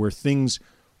rest where things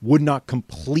would not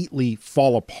completely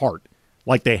fall apart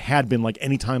like they had been, like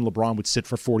anytime LeBron would sit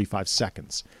for 45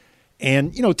 seconds.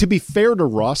 And, you know, to be fair to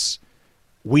Russ,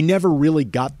 we never really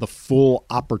got the full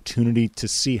opportunity to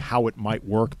see how it might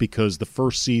work because the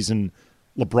first season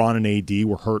LeBron and AD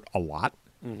were hurt a lot.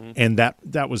 Mm-hmm. And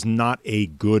that was not a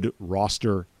good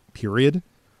roster period.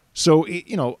 So,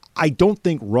 you know, I don't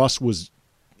think Russ was,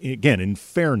 again, in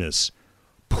fairness,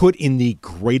 put in the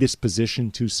greatest position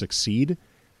to succeed,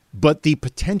 but the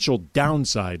potential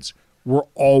downsides were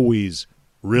always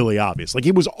really obvious. Like,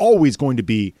 it was always going to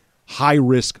be high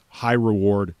risk, high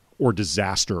reward, or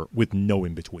disaster with no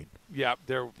in between. Yeah,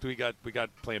 we got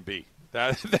Plan B.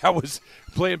 That was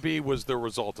Plan B was the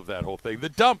result of that whole thing. The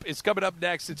Dump is coming up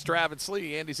next. It's Trav and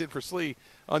Slee. Andy's in for Slee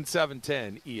on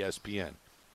 710 ESPN.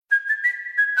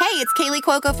 Hey, it's Kaylee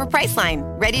Cuoco for Priceline.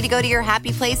 Ready to go to your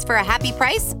happy place for a happy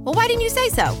price? Well, why didn't you say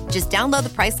so? Just download the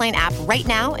Priceline app right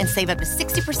now and save up to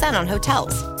 60% on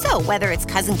hotels. So whether it's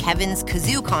Cousin Kevin's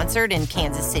Kazoo Concert in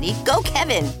Kansas City, go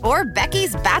Kevin, or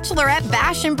Becky's Bachelorette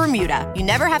Bash in Bermuda, you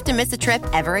never have to miss a trip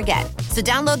ever again. So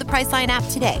download the Priceline app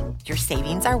today. Your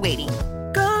savings are waiting.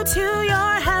 Go to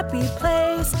your happy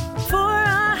place for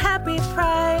a happy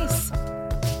price.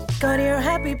 Go to your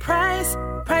happy price,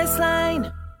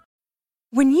 Priceline.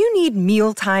 When you need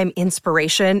mealtime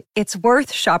inspiration, it's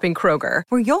worth shopping Kroger,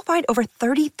 where you'll find over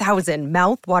 30,000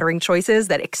 mouth-watering choices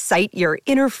that excite your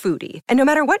inner foodie. And no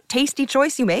matter what tasty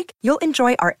choice you make, you'll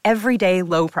enjoy our everyday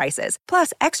low prices,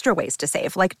 plus extra ways to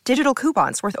save, like digital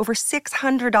coupons worth over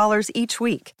 $600 each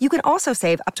week. You can also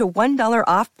save up to $1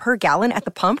 off per gallon at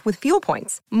the pump with fuel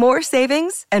points. More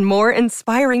savings and more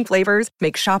inspiring flavors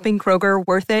make shopping Kroger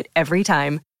worth it every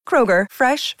time. Kroger,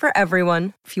 fresh for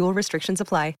everyone. Fuel restrictions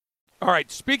apply. All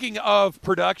right, speaking of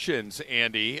productions,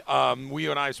 Andy, you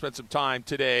and I spent some time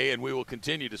today, and we will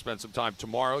continue to spend some time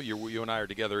tomorrow. You and I are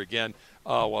together again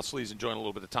while Slee's enjoying a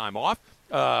little bit of time off.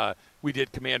 We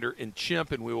did Commander and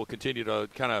Chimp, and we will continue to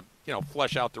kind of,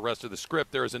 flesh out the rest of the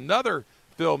script. There is another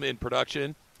film in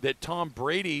production that Tom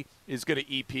Brady is going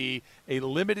to EP, a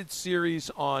limited series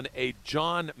on a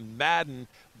John Madden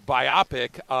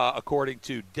biopic, according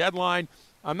to Deadline.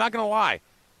 I'm not going to lie.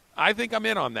 I think I'm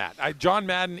in on that. John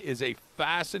Madden is a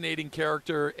fascinating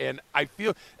character, and I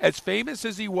feel as famous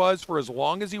as he was for as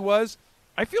long as he was,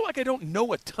 I feel like I don't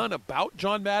know a ton about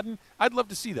John Madden. I'd love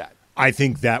to see that. I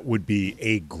think that would be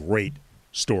a great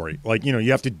story. Like, you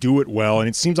have to do it well, and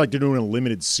it seems like they're doing a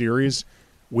limited series,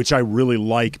 which I really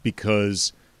like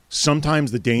because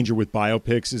sometimes the danger with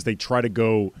biopics is they try to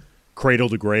go cradle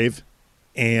to grave,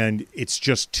 and it's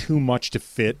just too much to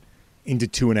fit into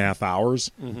 2.5 hours.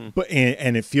 Mm-hmm. But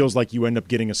and it feels like you end up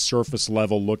getting a surface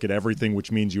level look at everything,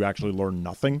 which means you actually learn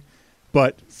nothing.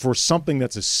 But for something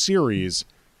that's a series,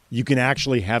 you can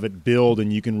actually have it build,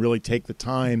 and you can really take the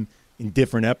time in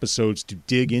different episodes to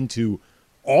dig into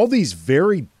all these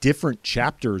very different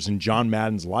chapters in John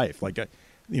Madden's life. Like,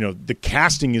 the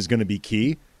casting is going to be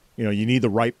key. You need the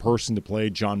right person to play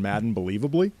John Madden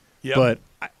believably. Yep. But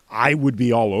I would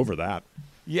be all over that.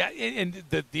 Yeah, and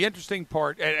the interesting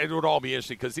part, and it would all be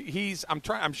interesting because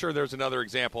I'm sure there's another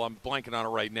example. I'm blanking on it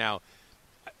right now.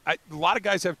 A lot of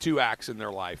guys have 2 acts in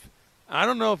their life. I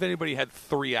don't know if anybody had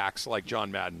 3 acts like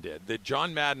John Madden did. That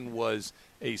John Madden was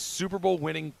a Super Bowl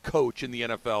winning coach in the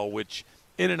NFL, which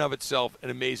in and of itself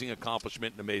an amazing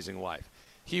accomplishment, an amazing life.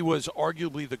 He was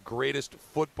arguably the greatest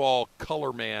football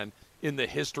color man in the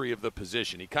history of the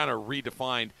position. He kind of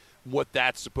redefined what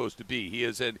that's supposed to be. He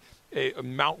is a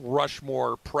Mount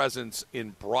Rushmore presence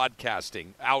in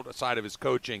broadcasting outside of his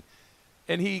coaching.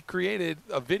 And he created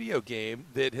a video game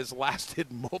that has lasted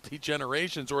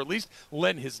multi-generations, or at least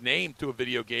lent his name to a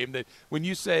video game that when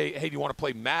you say, hey, do you want to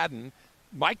play Madden?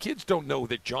 My kids don't know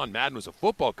that John Madden was a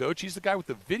football coach. He's the guy with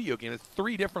the video game. It's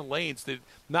 3 different lanes that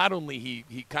not only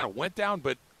he kind of went down,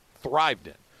 but thrived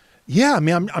in. Yeah, I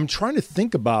mean, I'm trying to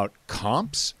think about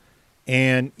comps,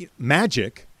 and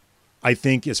Magic, I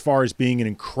think, as far as being an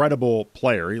incredible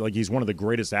player, like he's one of the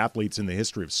greatest athletes in the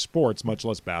history of sports, much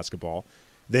less basketball.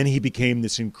 Then he became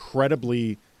this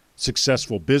incredibly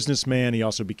successful businessman. He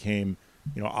also became,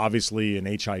 obviously an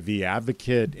HIV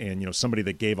advocate and, somebody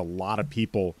that gave a lot of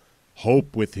people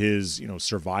hope with his,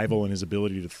 survival and his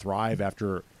ability to thrive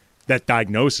after that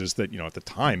diagnosis that, at the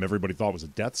time everybody thought was a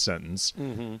death sentence.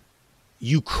 Mm-hmm.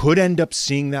 You could end up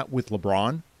seeing that with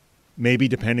LeBron, maybe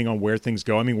depending on where things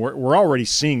go. I mean, we're already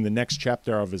seeing the next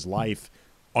chapter of his life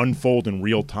unfold in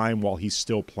real time while he's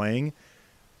still playing.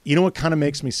 You know what kind of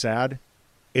makes me sad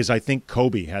is I think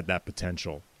Kobe had that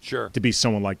potential to be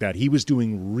someone like that. He was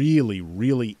doing really,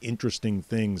 really interesting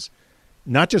things,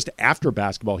 not just after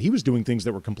basketball. He was doing things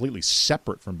that were completely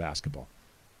separate from basketball.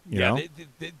 You know?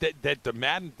 The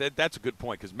Madden, that's a good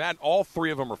point because Madden, all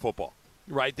 3 of them are football,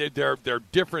 right? They're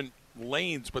different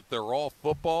lanes, but they're all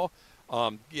football.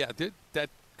 That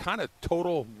kind of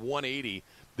total 180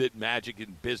 that Magic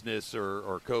in business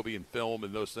or Kobe in film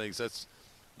and those things,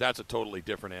 that's a totally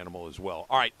different animal as well.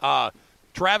 All right,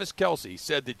 Travis Kelce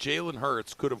said that Jalen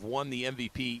Hurts could have won the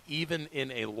MVP even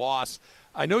in a loss.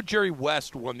 I know Jerry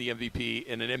West won the MVP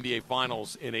in an NBA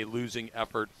Finals in a losing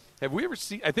effort. Have we ever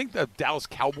seen? I think the Dallas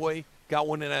Cowboy got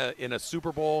one in a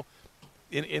Super Bowl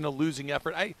in a losing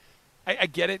effort. I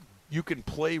get it. You can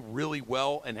play really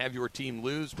well and have your team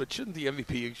lose, but shouldn't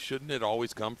it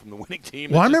always come from the winning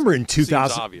team? Well, I remember in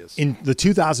the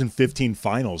 2015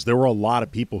 Finals, there were a lot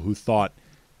of people who thought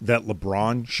that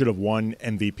LeBron should have won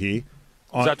MVP.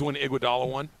 Was that the one Iguodala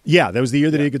won? Yeah, that was the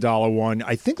year that Iguodala won.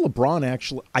 I think LeBron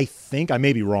actually – I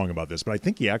may be wrong about this, but I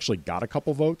think he actually got a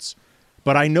couple votes.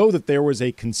 But I know that there was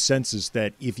a consensus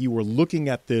that if you were looking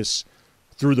at this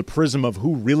through the prism of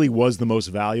who really was the most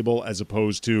valuable as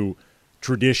opposed to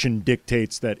tradition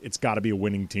dictates that it's got to be a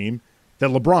winning team,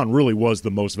 that LeBron really was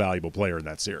the most valuable player in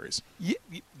that series.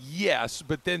 Yes,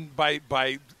 but then by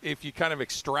if you kind of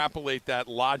extrapolate that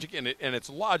logic, and it's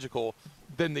logical –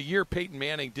 then the year Peyton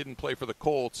Manning didn't play for the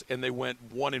Colts and they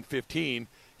went 1-15,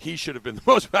 he should have been the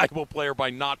most valuable player by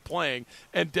not playing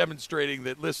and demonstrating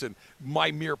that, listen,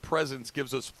 my mere presence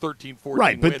gives us 13,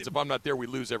 14 wins. If I'm not there, we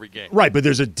lose every game. Right, but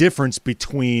there's a difference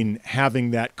between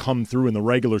having that come through in the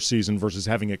regular season versus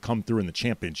having it come through in the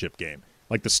championship game.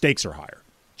 Like, the stakes are higher.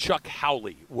 Chuck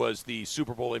Howley was the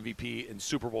Super Bowl MVP in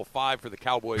Super Bowl V for the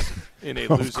Cowboys in a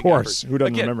losing effort. Of course. Who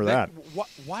doesn't remember that?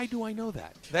 Why do I know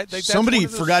that? Somebody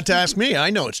forgot to ask me. I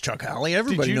know it's Chuck Howley.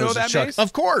 Everybody knows it's Chuck. Mace?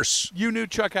 Of course. You knew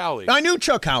Chuck Howley. I knew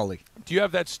Chuck Howley. Do you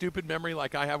have that stupid memory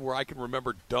like I have where I can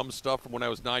remember dumb stuff from when I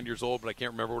was 9 years old, but I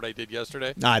can't remember what I did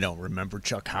yesterday? I don't remember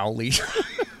Chuck Howley.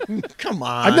 Come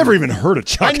on. I've never even heard of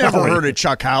Chuck Howley. I never heard of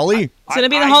Chuck Howley. It's going to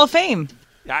be in the Hall of Fame.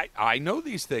 I know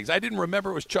these things. I didn't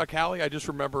remember it was Chuck Howley. I just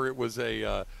remember it was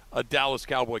a Dallas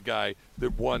Cowboy guy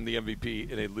that won the MVP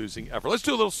in a losing effort. Let's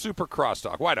do a little super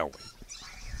crosstalk. Why don't we?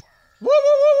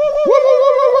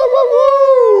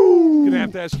 Going to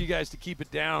have to ask you guys to keep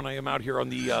it down. I am out here on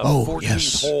the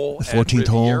 14th hole at 14th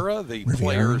Riviera. hole. The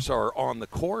players are on the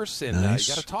course, and Nice.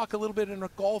 you got to talk a little bit in a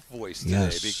golf voice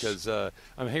today because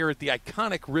I'm here at the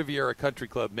iconic Riviera Country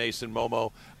Club, Mason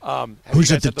Momo.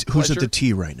 Who's at the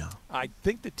tee right now? I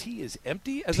think the tee is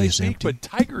empty as I speak, but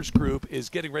Tiger's group is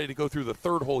getting ready to go through the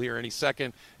third hole here any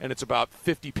second, and it's about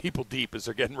 50 people deep as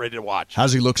they're getting ready to watch.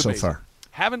 How's he look It's so amazing. far?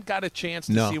 Haven't got a chance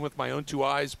to see him with my own two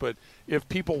eyes, but if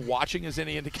people watching is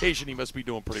any indication, he must be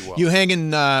doing pretty well. You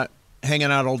hanging out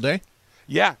all day?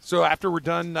 Yeah. So after we're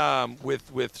done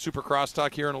with Super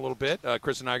Crosstalk here in a little bit,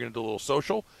 Chris and I are going to do a little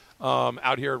social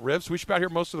out here at Rivs. We should be out here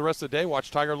most of the rest of the day,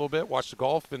 watch Tiger a little bit, watch the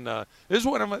golf. And this is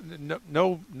one of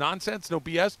no nonsense, no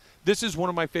BS. This is one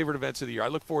of my favorite events of the year. I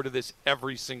look forward to this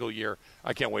every single year.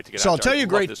 I can't wait to get out there. So I'll tell you a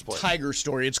great this place. Tiger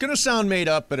story. It's going to sound made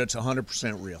up, but it's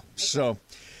 100% real. So,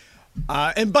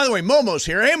 and by the way, Momo's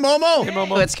here. Hey, Momo. Hey, Momo.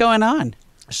 What's going on?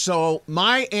 So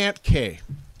my Aunt Kay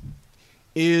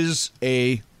is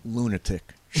a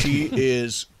lunatic. She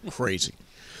is crazy.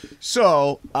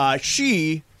 So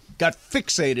she got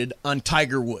fixated on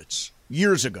Tiger Woods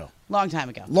years ago. Long time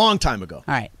ago. All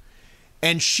right.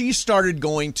 And she started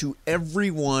going to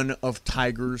every one of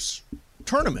Tiger's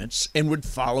tournaments and would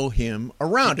follow him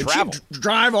around. And she'd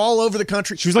drive all over the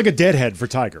country. She was like a deadhead for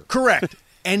Tiger. Correct.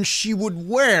 And she would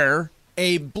wear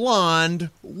a blonde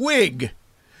wig.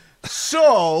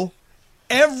 So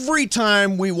every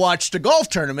time we watched a golf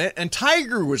tournament and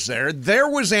Tiger was there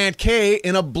was Aunt Kay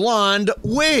in a blonde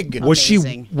wig. Was she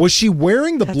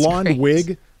wearing the blonde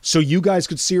wig so you guys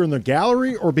could see her in the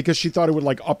gallery, or because she thought it would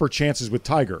like up her chances with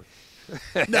Tiger?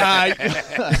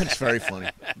 That's very funny.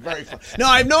 Very funny. No,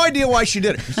 I have no idea why she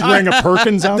did it. She's wearing a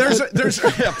Perkins outfit? There's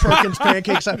Perkins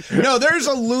pancakes. No, there's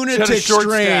a lunatic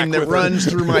strain that runs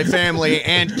through my family.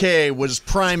 Aunt Kay was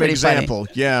prime example.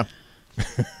 Funny. Yeah.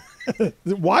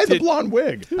 Why the blonde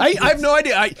wig? I have no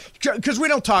idea. Because we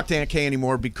don't talk to Aunt Kay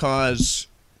anymore because,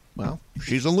 well,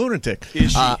 she's a lunatic.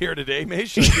 Is she here today, Mace?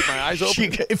 Should I keep my eyes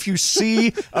open? If you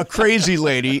see a crazy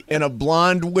lady in a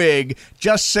blonde wig,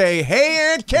 just say,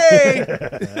 "Hey, Aunt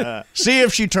Kay." See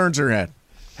if she turns her head.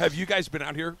 Have you guys been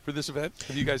out here for this event?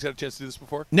 Have you guys had a chance to do this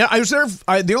before? No, I was there.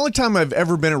 The only time I've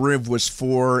ever been at Riv was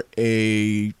for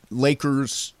a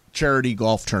Lakers charity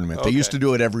golf tournament. They used to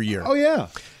do it every year. Oh, yeah.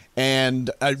 And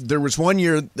there was one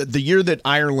year, the year that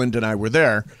Ireland and I were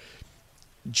there,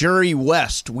 Jerry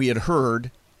West, we had heard,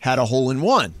 had a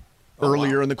hole-in-one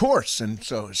earlier in the course. And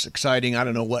so it's exciting. I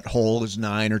don't know what hole is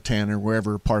 9 or 10 or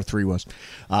wherever par 3 was,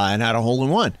 and had a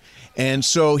hole-in-one. And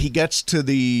so he gets to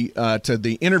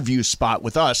the interview spot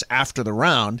with us after the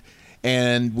round,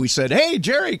 and we said, "Hey,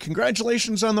 Jerry,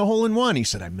 congratulations on the hole-in-one." He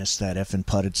said, "I missed that effing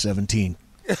putt at 17.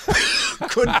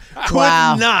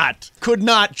 Could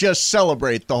not just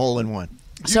celebrate the hole-in-one.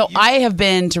 So I have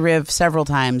been to Riv several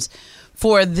times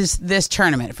for this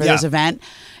tournament, for this event.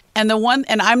 And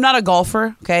I'm not a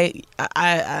golfer, okay?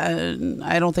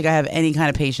 I don't think I have any kind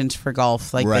of patience for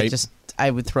golf. Like, I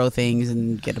would throw things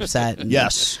and get upset. And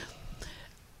yes.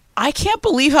 I can't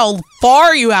believe how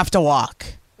far you have to walk.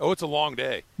 Oh, it's a long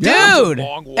day. Dude,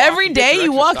 long walk. Every day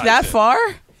you walk that far?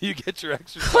 You get your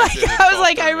exercise.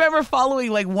 I remember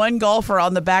following like one golfer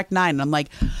on the back 9, and I'm like,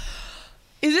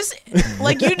 is this,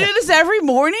 like, you do this every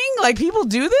morning? Like, people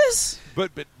do this? But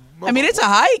I mean, it's a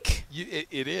hike.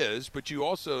 It is, but you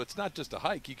also, it's not just a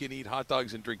hike. You can eat hot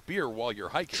dogs and drink beer while you're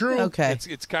hiking. True. Okay.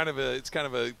 It's kind of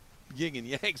a yin and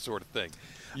yang sort of thing.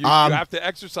 You have to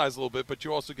exercise a little bit, but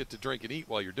you also get to drink and eat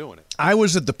while you're doing it. I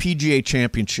was at the PGA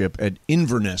Championship at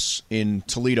Inverness in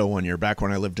Toledo one year, back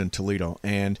when I lived in Toledo,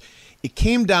 and it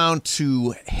came down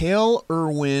to Hale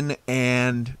Irwin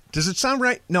and, does it sound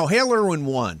right? No, Hale Irwin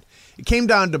won. It came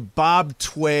down to Bob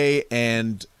Tway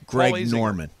and Greg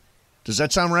Norman. Does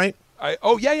that sound right?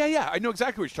 Yeah. I know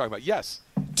exactly what you're talking about. Yes.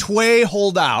 Tway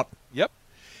hold out. Yep.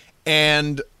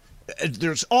 And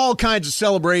there's all kinds of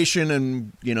celebration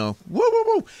and, woo, woo,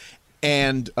 woo.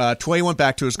 And Tway went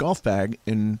back to his golf bag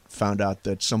and found out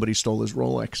that somebody stole his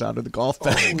Rolex out of the golf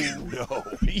bag. Oh,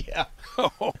 no. Yeah.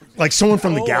 Like someone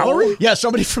from the gallery? Yeah,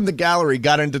 somebody from the gallery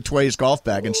got into Tway's golf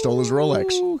bag and stole his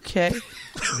Rolex. Okay.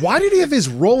 Why did he have his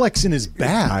Rolex in his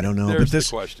bag? I don't know. There's but the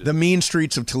question. The mean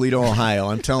streets of Toledo, Ohio,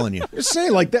 I'm telling you. Just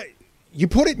saying, like that. You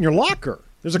put it in your locker.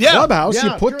 There's a clubhouse.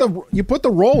 Yeah, you put the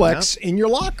Rolex in your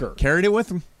locker. Carried it with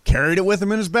him. Carried it with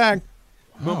him in his bag.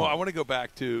 Momo, I want to go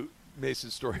back to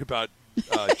Mason's story about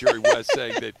Jerry West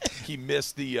saying that he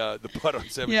missed the putt on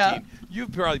 17. Yeah.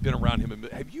 You've probably been around him.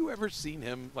 Have you ever seen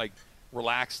him like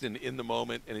relaxed and in the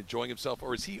moment and enjoying himself,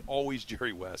 or is he always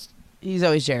Jerry West? He's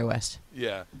always Jerry West.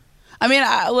 Yeah. I mean,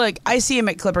 look, I see him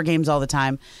at Clipper games all the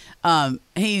time.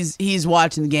 He's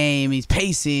watching the game. He's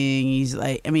pacing. He's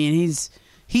like, I mean,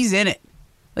 he's in it.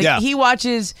 Like he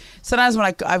watches. Sometimes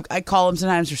when I call him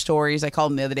sometimes for stories. I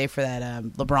called him the other day for that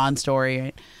LeBron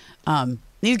story. Right?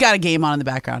 He's got a game on in the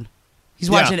background. He's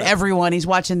watching everyone. He's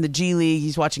watching the G League.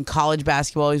 He's watching college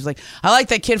basketball. He's like, I like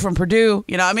that kid from Purdue.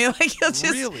 I mean, like he'll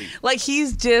just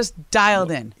he's just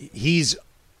dialed in. He's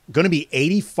going to be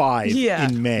 85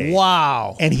 in May.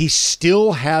 Wow. And he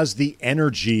still has the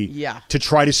energy to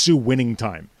try to sue Winning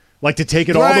Time. Like to take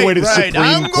it all the way to the Supreme Court.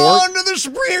 I'm going to the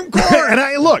Supreme Court. And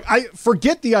I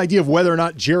forget the idea of whether or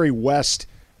not Jerry West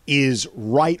is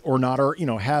right or not, or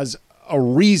has a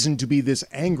reason to be this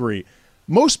angry.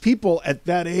 Most people at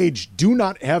that age do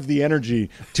not have the energy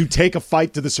to take a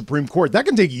fight to the Supreme Court. That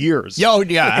can take years. Oh,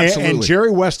 yeah, absolutely. And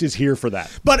Jerry West is here for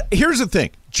that. But here's the thing.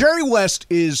 Jerry West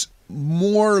is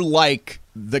more like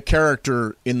the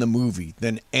character in the movie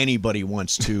than anybody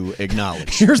wants to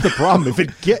acknowledge. Here's the problem. If it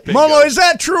get Momo, is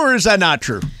that true or is that not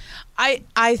true?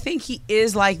 I think he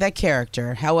is like that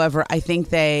character. However, I think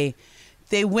they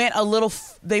went a little.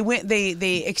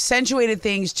 They accentuated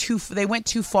things too. They went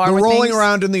too far. The with rolling things.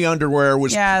 around in the underwear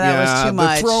was that was too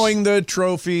much. The throwing the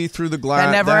trophy through the glass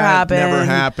that never happened. Never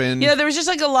happened. There was just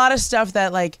like a lot of stuff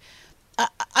that like.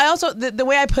 I also the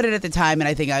way I put it at the time, and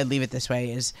I think I'd leave it this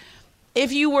way is.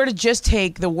 If you were to just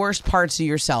take the worst parts of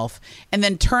yourself and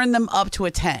then turn them up to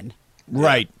a 10.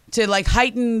 Right. To like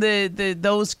heighten the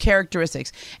those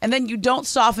characteristics. And then you don't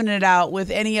soften it out with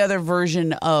any other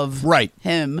version of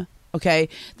him, okay?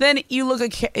 Then you look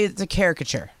at it's a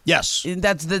caricature. Yes.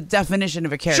 That's the definition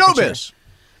of a caricature. Showbiz.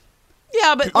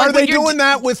 Yeah, but are they doing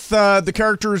that with the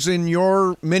characters in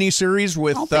your miniseries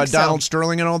with Donald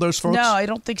Sterling and all those folks? No, I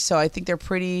don't think so. I think they're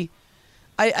pretty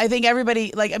I think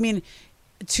everybody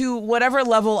to whatever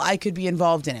level I could be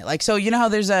involved in it. Like, so how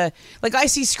there's I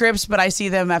see scripts, but I see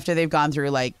them after they've gone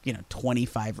through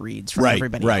 25 reads from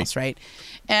everybody else, right?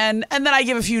 And then I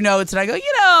give a few notes and I go,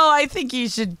 I think you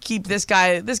should keep this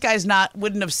guy. This guy's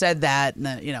wouldn't have said that,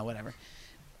 and whatever.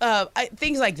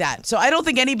 Things like that. So I don't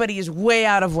think anybody is way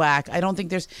out of whack. I don't think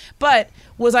there's. But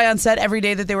was I on set every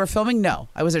day that they were filming? No,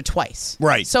 I was there twice.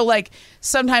 Right. So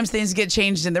sometimes things get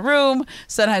changed in the room.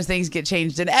 Sometimes things get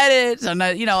changed in edits.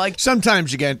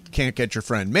 Sometimes you can't get your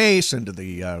friend Mace into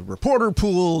the reporter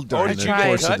pool during the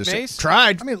course of the Mace?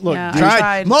 Tried. I mean, look, I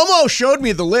tried. Momo showed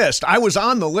me the list. I was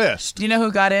on the list. Do you know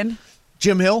who got in?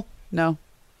 Jim Hill? No,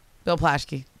 Bill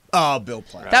Plaschke. Oh, Bill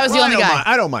Plaschke. That was the only guy.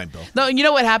 I don't mind Bill. No, you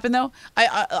know what happened though?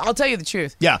 I'll tell you the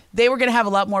truth. Yeah. They were going to have a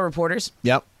lot more reporters.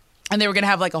 Yep. And they were going to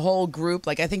have a whole group.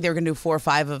 I think they were going to do 4 or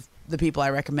 5 of the people I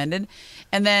recommended.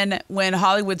 And then when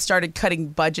Hollywood started cutting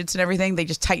budgets and everything, they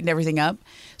just tightened everything up.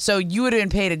 So you would have been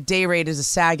paid a day rate as a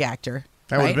SAG actor.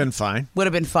 That would have been fine. Would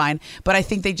have been fine. But I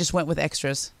think they just went with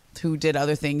extras who did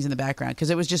other things in the background because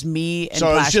it was just me and So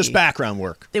it was Plaschke. just background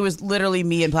work. It was literally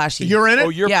me and Plaschke. You're in it? Oh,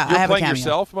 you're I have playing a cameo.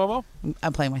 yourself, Momo?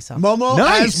 I'm playing myself. Momo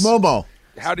as Momo.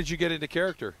 How did you get into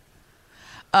character?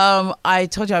 I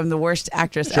told you I'm the worst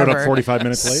actress Showed ever. up 45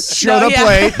 minutes late. Showed up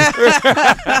late.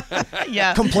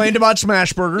 Yeah. Complained about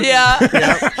Smashburger. Yeah. By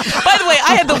the way,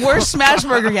 I had the worst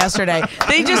Smashburger yesterday.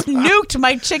 They just nuked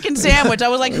my chicken sandwich. I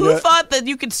was like, who thought that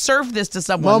you could serve this to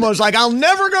someone? Momo's like, I'll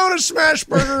never go to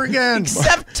Smashburger again.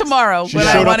 Except tomorrow She when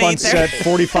I showed want up to on eat there. set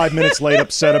 45 minutes late,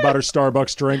 upset about her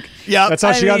Starbucks drink. Yeah. That's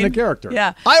how she got into character.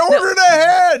 Yeah. I ordered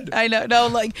ahead. I know.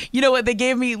 No, you know what? They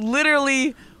gave me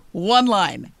literally one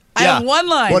line. I have one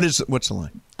line. What's the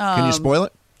line? Can you spoil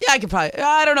it? Yeah, I could probably.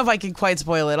 I don't know if I can quite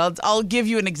spoil it. I'll give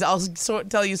you I'll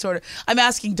tell you sort of. I'm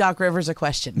asking Doc Rivers a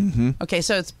question. Mm-hmm. Okay,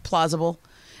 so it's plausible.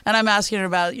 And I'm asking her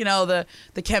about,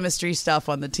 the chemistry stuff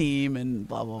on the team and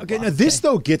blah, blah, blah. Okay, now this,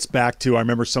 though, gets back to, I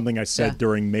remember something I said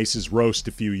during Mace's roast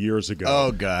a few years ago.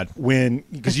 Oh, God.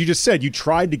 Because you just said you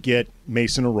tried to get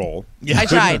Mace in a role. Yeah. I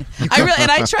tried.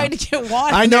 I tried to get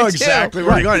Juan. I know exactly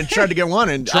where you're going. I tried to get Juan,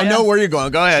 and I know where you're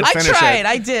going. Go ahead, finish it.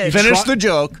 I did. Finish the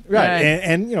joke. Right.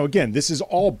 And again, this is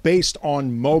all based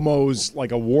on Momo's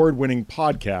award-winning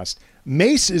podcast.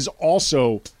 Mace is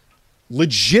also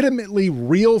legitimately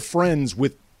real friends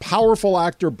with powerful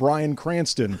actor Bryan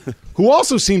Cranston, who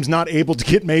also seems not able to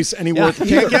get Mace any work.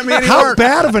 Can't get me any How work.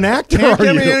 bad of an actor Can't are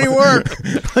get you? me any work.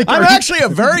 I'm actually a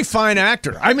very fine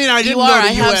actor. I mean, I didn't go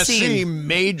to USC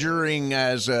majoring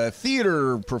as a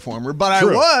theater performer, but I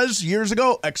was years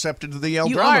ago accepted to the Yale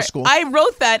Drama School. I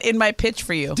wrote that in my pitch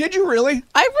for you. Did you really?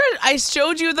 I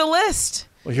showed you the list.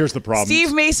 Well, here's the problem.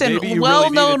 Steve Mason,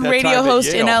 well-known radio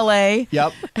host in L.A.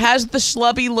 Yep. Has the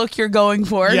schlubby look you're going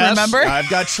for, remember? I've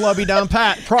got schlubby down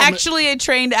pat. Actually a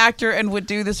trained actor and would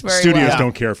do this very Studios well.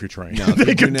 don't care if you're trained. No,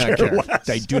 they do not care.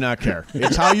 They do not care.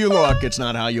 It's how you look. It's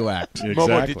not how you act. Exactly.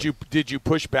 Momo, did you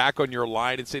push back on your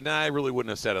line and say, nah, I really wouldn't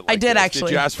have said it like I did, this?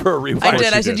 actually. Did you ask for a rewrite? I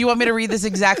did. I said, do you want me to read this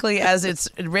exactly as it's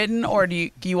written, or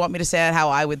do you want me to say it how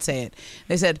I would say it?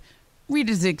 They said, read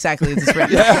it exactly as it's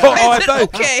written. I said,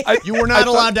 okay. You were not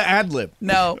allowed to ad-lib.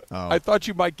 No. I thought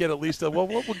you might get at least we'll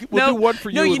do one for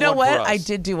you. No, you and know one what? for us. I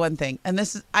did do one thing, and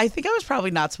this is, I think I was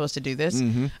probably not supposed to do this.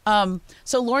 Mm-hmm.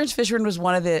 So Lawrence Fishburne was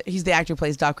he's the actor who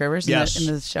plays Doc Rivers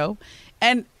in the show.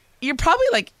 And you're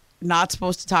probably not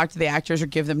supposed to talk to the actors or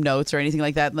give them notes or anything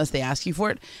like that unless they ask you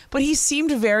for it. But he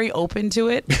seemed very open to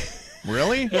it.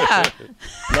 Really? Yeah.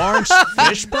 Lawrence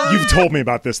Fishburne? You've told me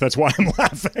about this. That's why I'm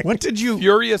laughing. What did you...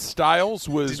 Furious Styles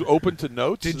was open to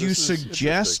notes. Did you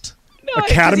suggest... No,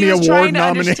 Academy Award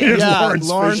nominated Lawrence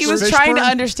Fishburne. He was trying to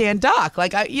understand Doc.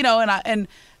 And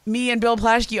me and Bill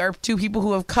Plaschke are two people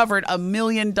who have covered 1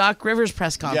 million Doc Rivers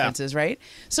press conferences, right?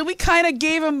 So we kind of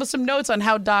gave him some notes on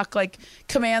how Doc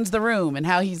commands the room and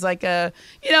how he's he'd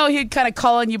kind of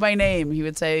call on you by name. He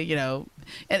would say,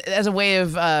 as a way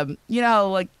of,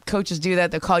 how coaches do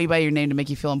that. They'll call you by your name to make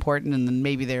you feel important, and then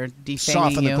maybe they're defaming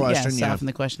Soften you. the question, Soften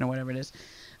the question or whatever it is.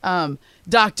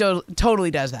 Doc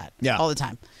totally does that all the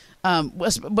time.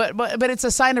 But it's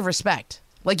a sign of respect.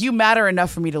 You matter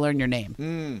enough for me to learn your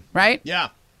name, right? Yeah.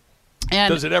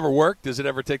 And does it ever work? Does it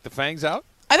ever take the fangs out?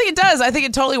 I think it does. I think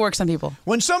it totally works on people.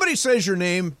 When somebody says your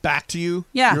name back to you,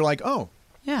 you're like, oh.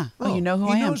 Yeah. Oh, you know who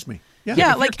I am. He knows me.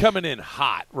 Yeah, if you're coming in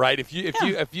hot, right?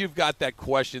 If you've got that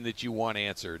question that you want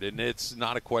answered, and it's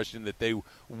not a question that they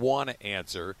want to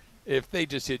answer, if they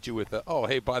just hit you with oh,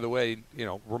 hey, by the way,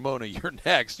 Ramona, you're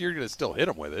next, you're going to still hit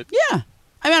them with it. Yeah,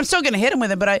 I mean, I'm still going to hit them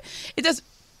with it, but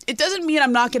it doesn't mean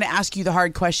I'm not going to ask you the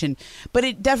hard question, but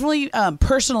it definitely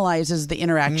personalizes the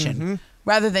interaction.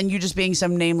 Rather than you just being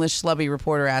some nameless schlubby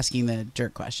reporter asking the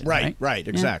jerk question. Right,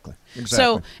 exactly. Yeah.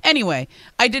 So anyway,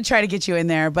 I did try to get you in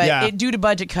there, but due to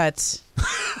budget cuts.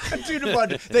 Due to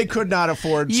budget, they could not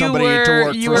afford somebody to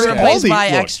work you for were replaced by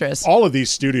extras. All of these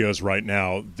studios right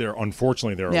now,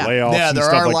 unfortunately there are layoffs and there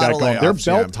stuff are like that going. They're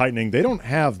belt tightening. They don't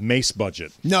have Mace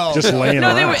budget. No, just laying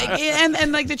around. They were,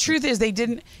 and the truth is they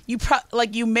didn't.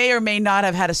 You may or may not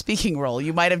have had a speaking role.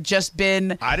 You might have just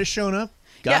been. I'd have shown up.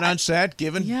 Got on set,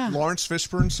 given Lawrence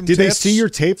Fishburne some tips. Did they see your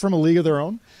tape from A League of Their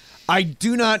Own? I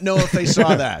do not know if they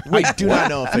saw that. I do not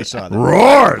know if they saw that.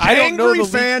 Roar! Angry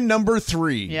fan number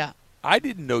 3. Yeah. I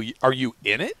didn't know you. Are you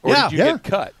in it? Or did you get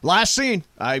cut? Last scene.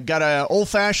 I've got an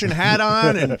old-fashioned hat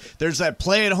on, and there's that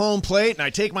play-at-home plate, and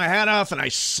I take my hat off, and I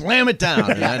slam it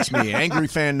down. And that's me, angry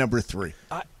fan number 3.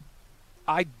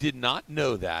 I did not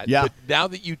know that. Yeah. But now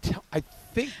that you tell, I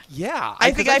think,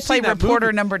 I think I played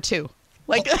reporter number 2.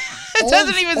 It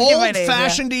doesn't even give my name.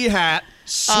 Old-fashioned hat,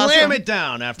 slam it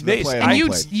down after the play.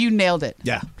 And you nailed it.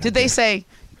 Yeah. Did they say,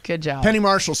 good job? Penny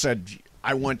Marshall said,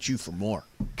 I want you for more.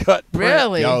 Cut.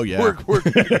 Really? Oh, yeah. Wait,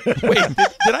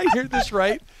 did I hear this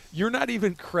right? You're not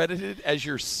even credited as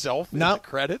yourself in the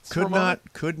credits? Could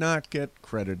not get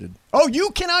credited. Oh, you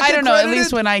cannot get credited? I don't know. At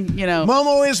least when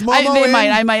Momo is Momo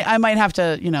I might have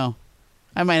to,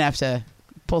 I might have to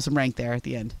pull some rank there at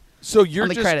the end. So you're on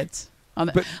the just, credits.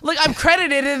 Look, I'm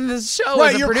credited in the show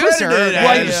as a you're producer. Credited Well,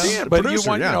 I as understand, a but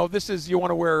producer, you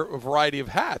want to wear a variety of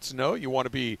hats. No, you want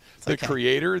to be the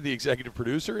creator, the executive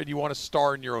producer, and you want to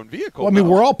star in your own vehicle. Well, I mean,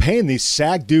 we're all paying these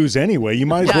SAG dues anyway. You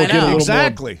might as well get a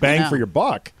little more bang for your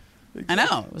buck. I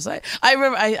know. It was I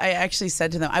remember. I actually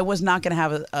said to them, I was not going to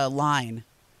have a line.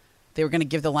 They were going to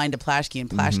give the line to Plaschke, and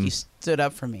Plaschke stood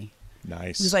up for me.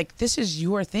 Nice. He was like, "This is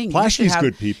your thing." Plaschke's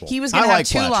good people. He was going to have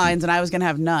 2 lines, and I was going to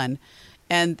have none.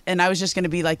 And I was just going to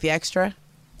be like the extra.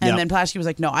 And then Plaschke was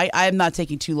like, no, I'm not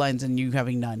taking 2 lines and you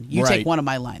having none. You take one of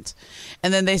my lines.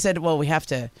 And then they said, well, we have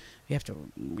to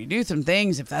redo some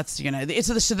things if that's,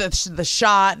 it's the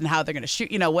shot and how they're going to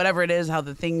shoot, whatever it is, how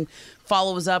the thing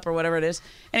follows up or whatever it is.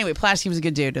 Anyway, Plaschke was a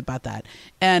good dude about that.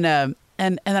 And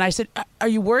then I said, are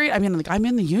you worried? I mean, like, I'm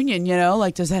in the union,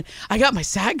 does that, I got my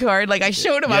SAG card. Like, I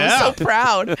showed him. I was so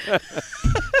proud.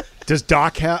 Does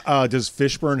does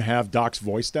Fishburne have Doc's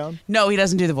voice down? No, he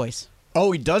doesn't do the voice.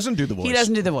 Oh, he doesn't do the voice. He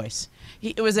doesn't do the voice.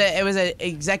 It was an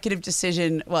executive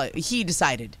decision. Well, he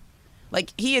decided.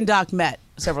 Like, he and Doc met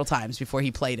several times before he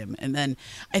played him. And then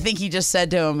I think he just said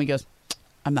to him, he goes,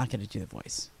 I'm not going to do the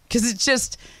voice. Because it's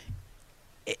just,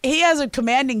 he has a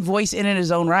commanding voice in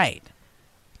his own right.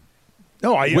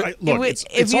 No, look,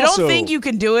 if you don't think you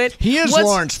can do it. He is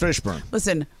Lawrence Fishburne.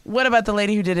 Listen, what about the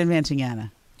lady who did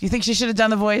Inventing-Anna? Do you think she should have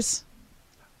done the voice?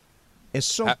 It's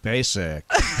so basic.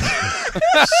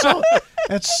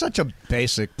 That's such a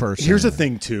basic person. Here's the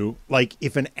thing, too. Like,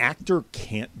 if an actor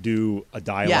can't do a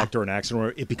dialect or an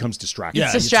accent, it becomes distracting. Yeah,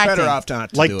 it's distracting. Better off not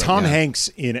to like do Tom it, Hanks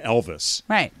in Elvis.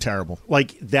 Right. Terrible.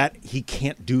 Like, that, he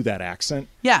can't do that accent.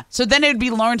 Yeah, so then it would be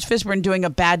Lawrence Fishburne doing a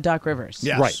bad Doc Rivers.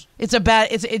 Yes. Right. It's a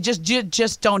bad,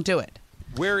 just don't do it.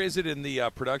 Where is it in the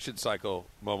production cycle,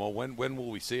 Momo? When will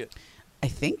we see it? I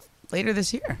think later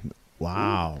this year.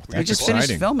 Wow. We That's just exciting.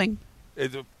 finished filming.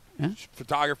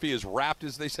 Photography is wrapped,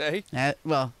 as they say?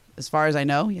 Well, as far as I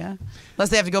know, yeah. Unless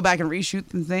they have to go back and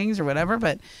reshoot some things or whatever.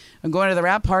 But I'm going to the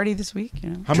wrap party this week.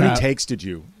 How many takes did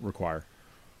you require?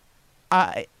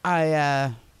 Did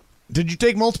you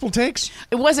take multiple takes?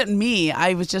 It wasn't me.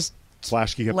 I was just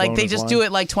Plaschke kept like they his just line? do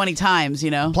it like 20 times,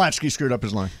 Plaschke screwed up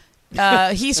his line.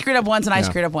 He screwed up once and I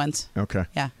screwed up once. Okay.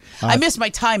 Yeah. I missed my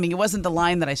timing. It wasn't the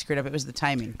line that I screwed up. It was the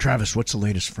timing. Travis, what's the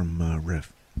latest from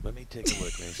Riff? Let me take a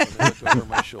look, man. So let me look over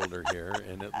my shoulder here,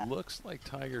 and it looks like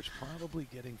Tiger's probably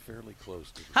getting fairly close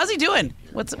to. How's he doing?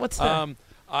 What's the?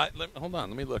 Hold on. Let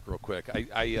me look real quick.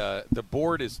 The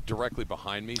board is directly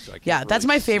behind me, so I can't. Yeah, that's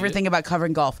my favorite thing about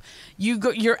covering golf.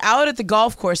 You're out at the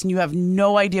golf course and you have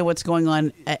no idea what's going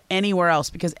on anywhere else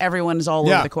because everyone is all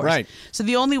over the course. Right. So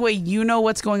the only way you know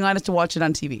what's going on is to watch it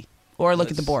on TV or look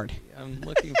at the board. I'm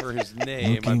looking for his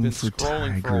name. I've been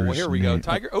scrolling for a while. Here we go.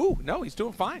 Tiger. Oh, no, he's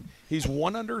doing fine. He's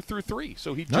 1 under through 3.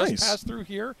 So he just passed through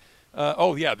here.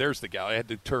 There's the guy. I had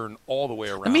to turn all the way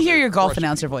around. Let me hear your golf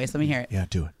announcer voice. Let me hear it. Yeah,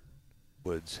 do it.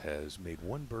 Woods has made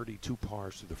 1 birdie, 2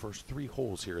 pars through the first 3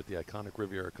 holes here at the iconic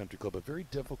Riviera Country Club. A very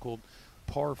difficult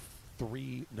par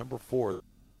 3, number 4,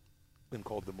 been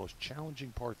called the most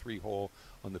challenging par 3 hole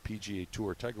on the PGA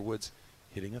Tour. Tiger Woods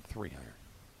hitting a 3-iron.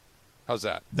 How's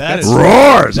that? That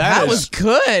roars. That was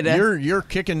good. You're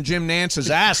kicking Jim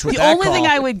Nance's ass with the that only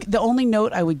call. the only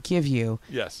note I would give you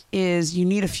is you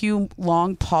need a few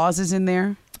long pauses in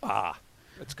there.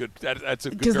 That's good. That's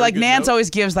a good. Because like Nance always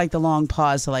gives like the long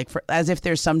pause, so like as if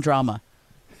there's some drama.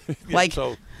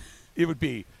 So it would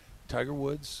be Tiger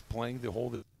Woods playing the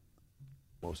hole that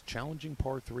most challenging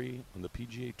par 3 on the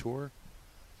PGA Tour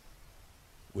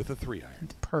with a 3-iron.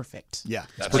 Perfect. Yeah,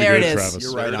 that's there good, it is. Travis.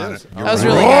 You're right on it. That was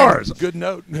really good. Good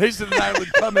note. Mason and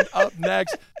Ireland coming up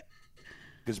next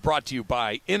is brought to you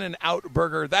by In-N-Out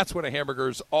Burger. That's what a hamburger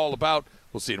is all about.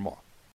 We'll see you tomorrow.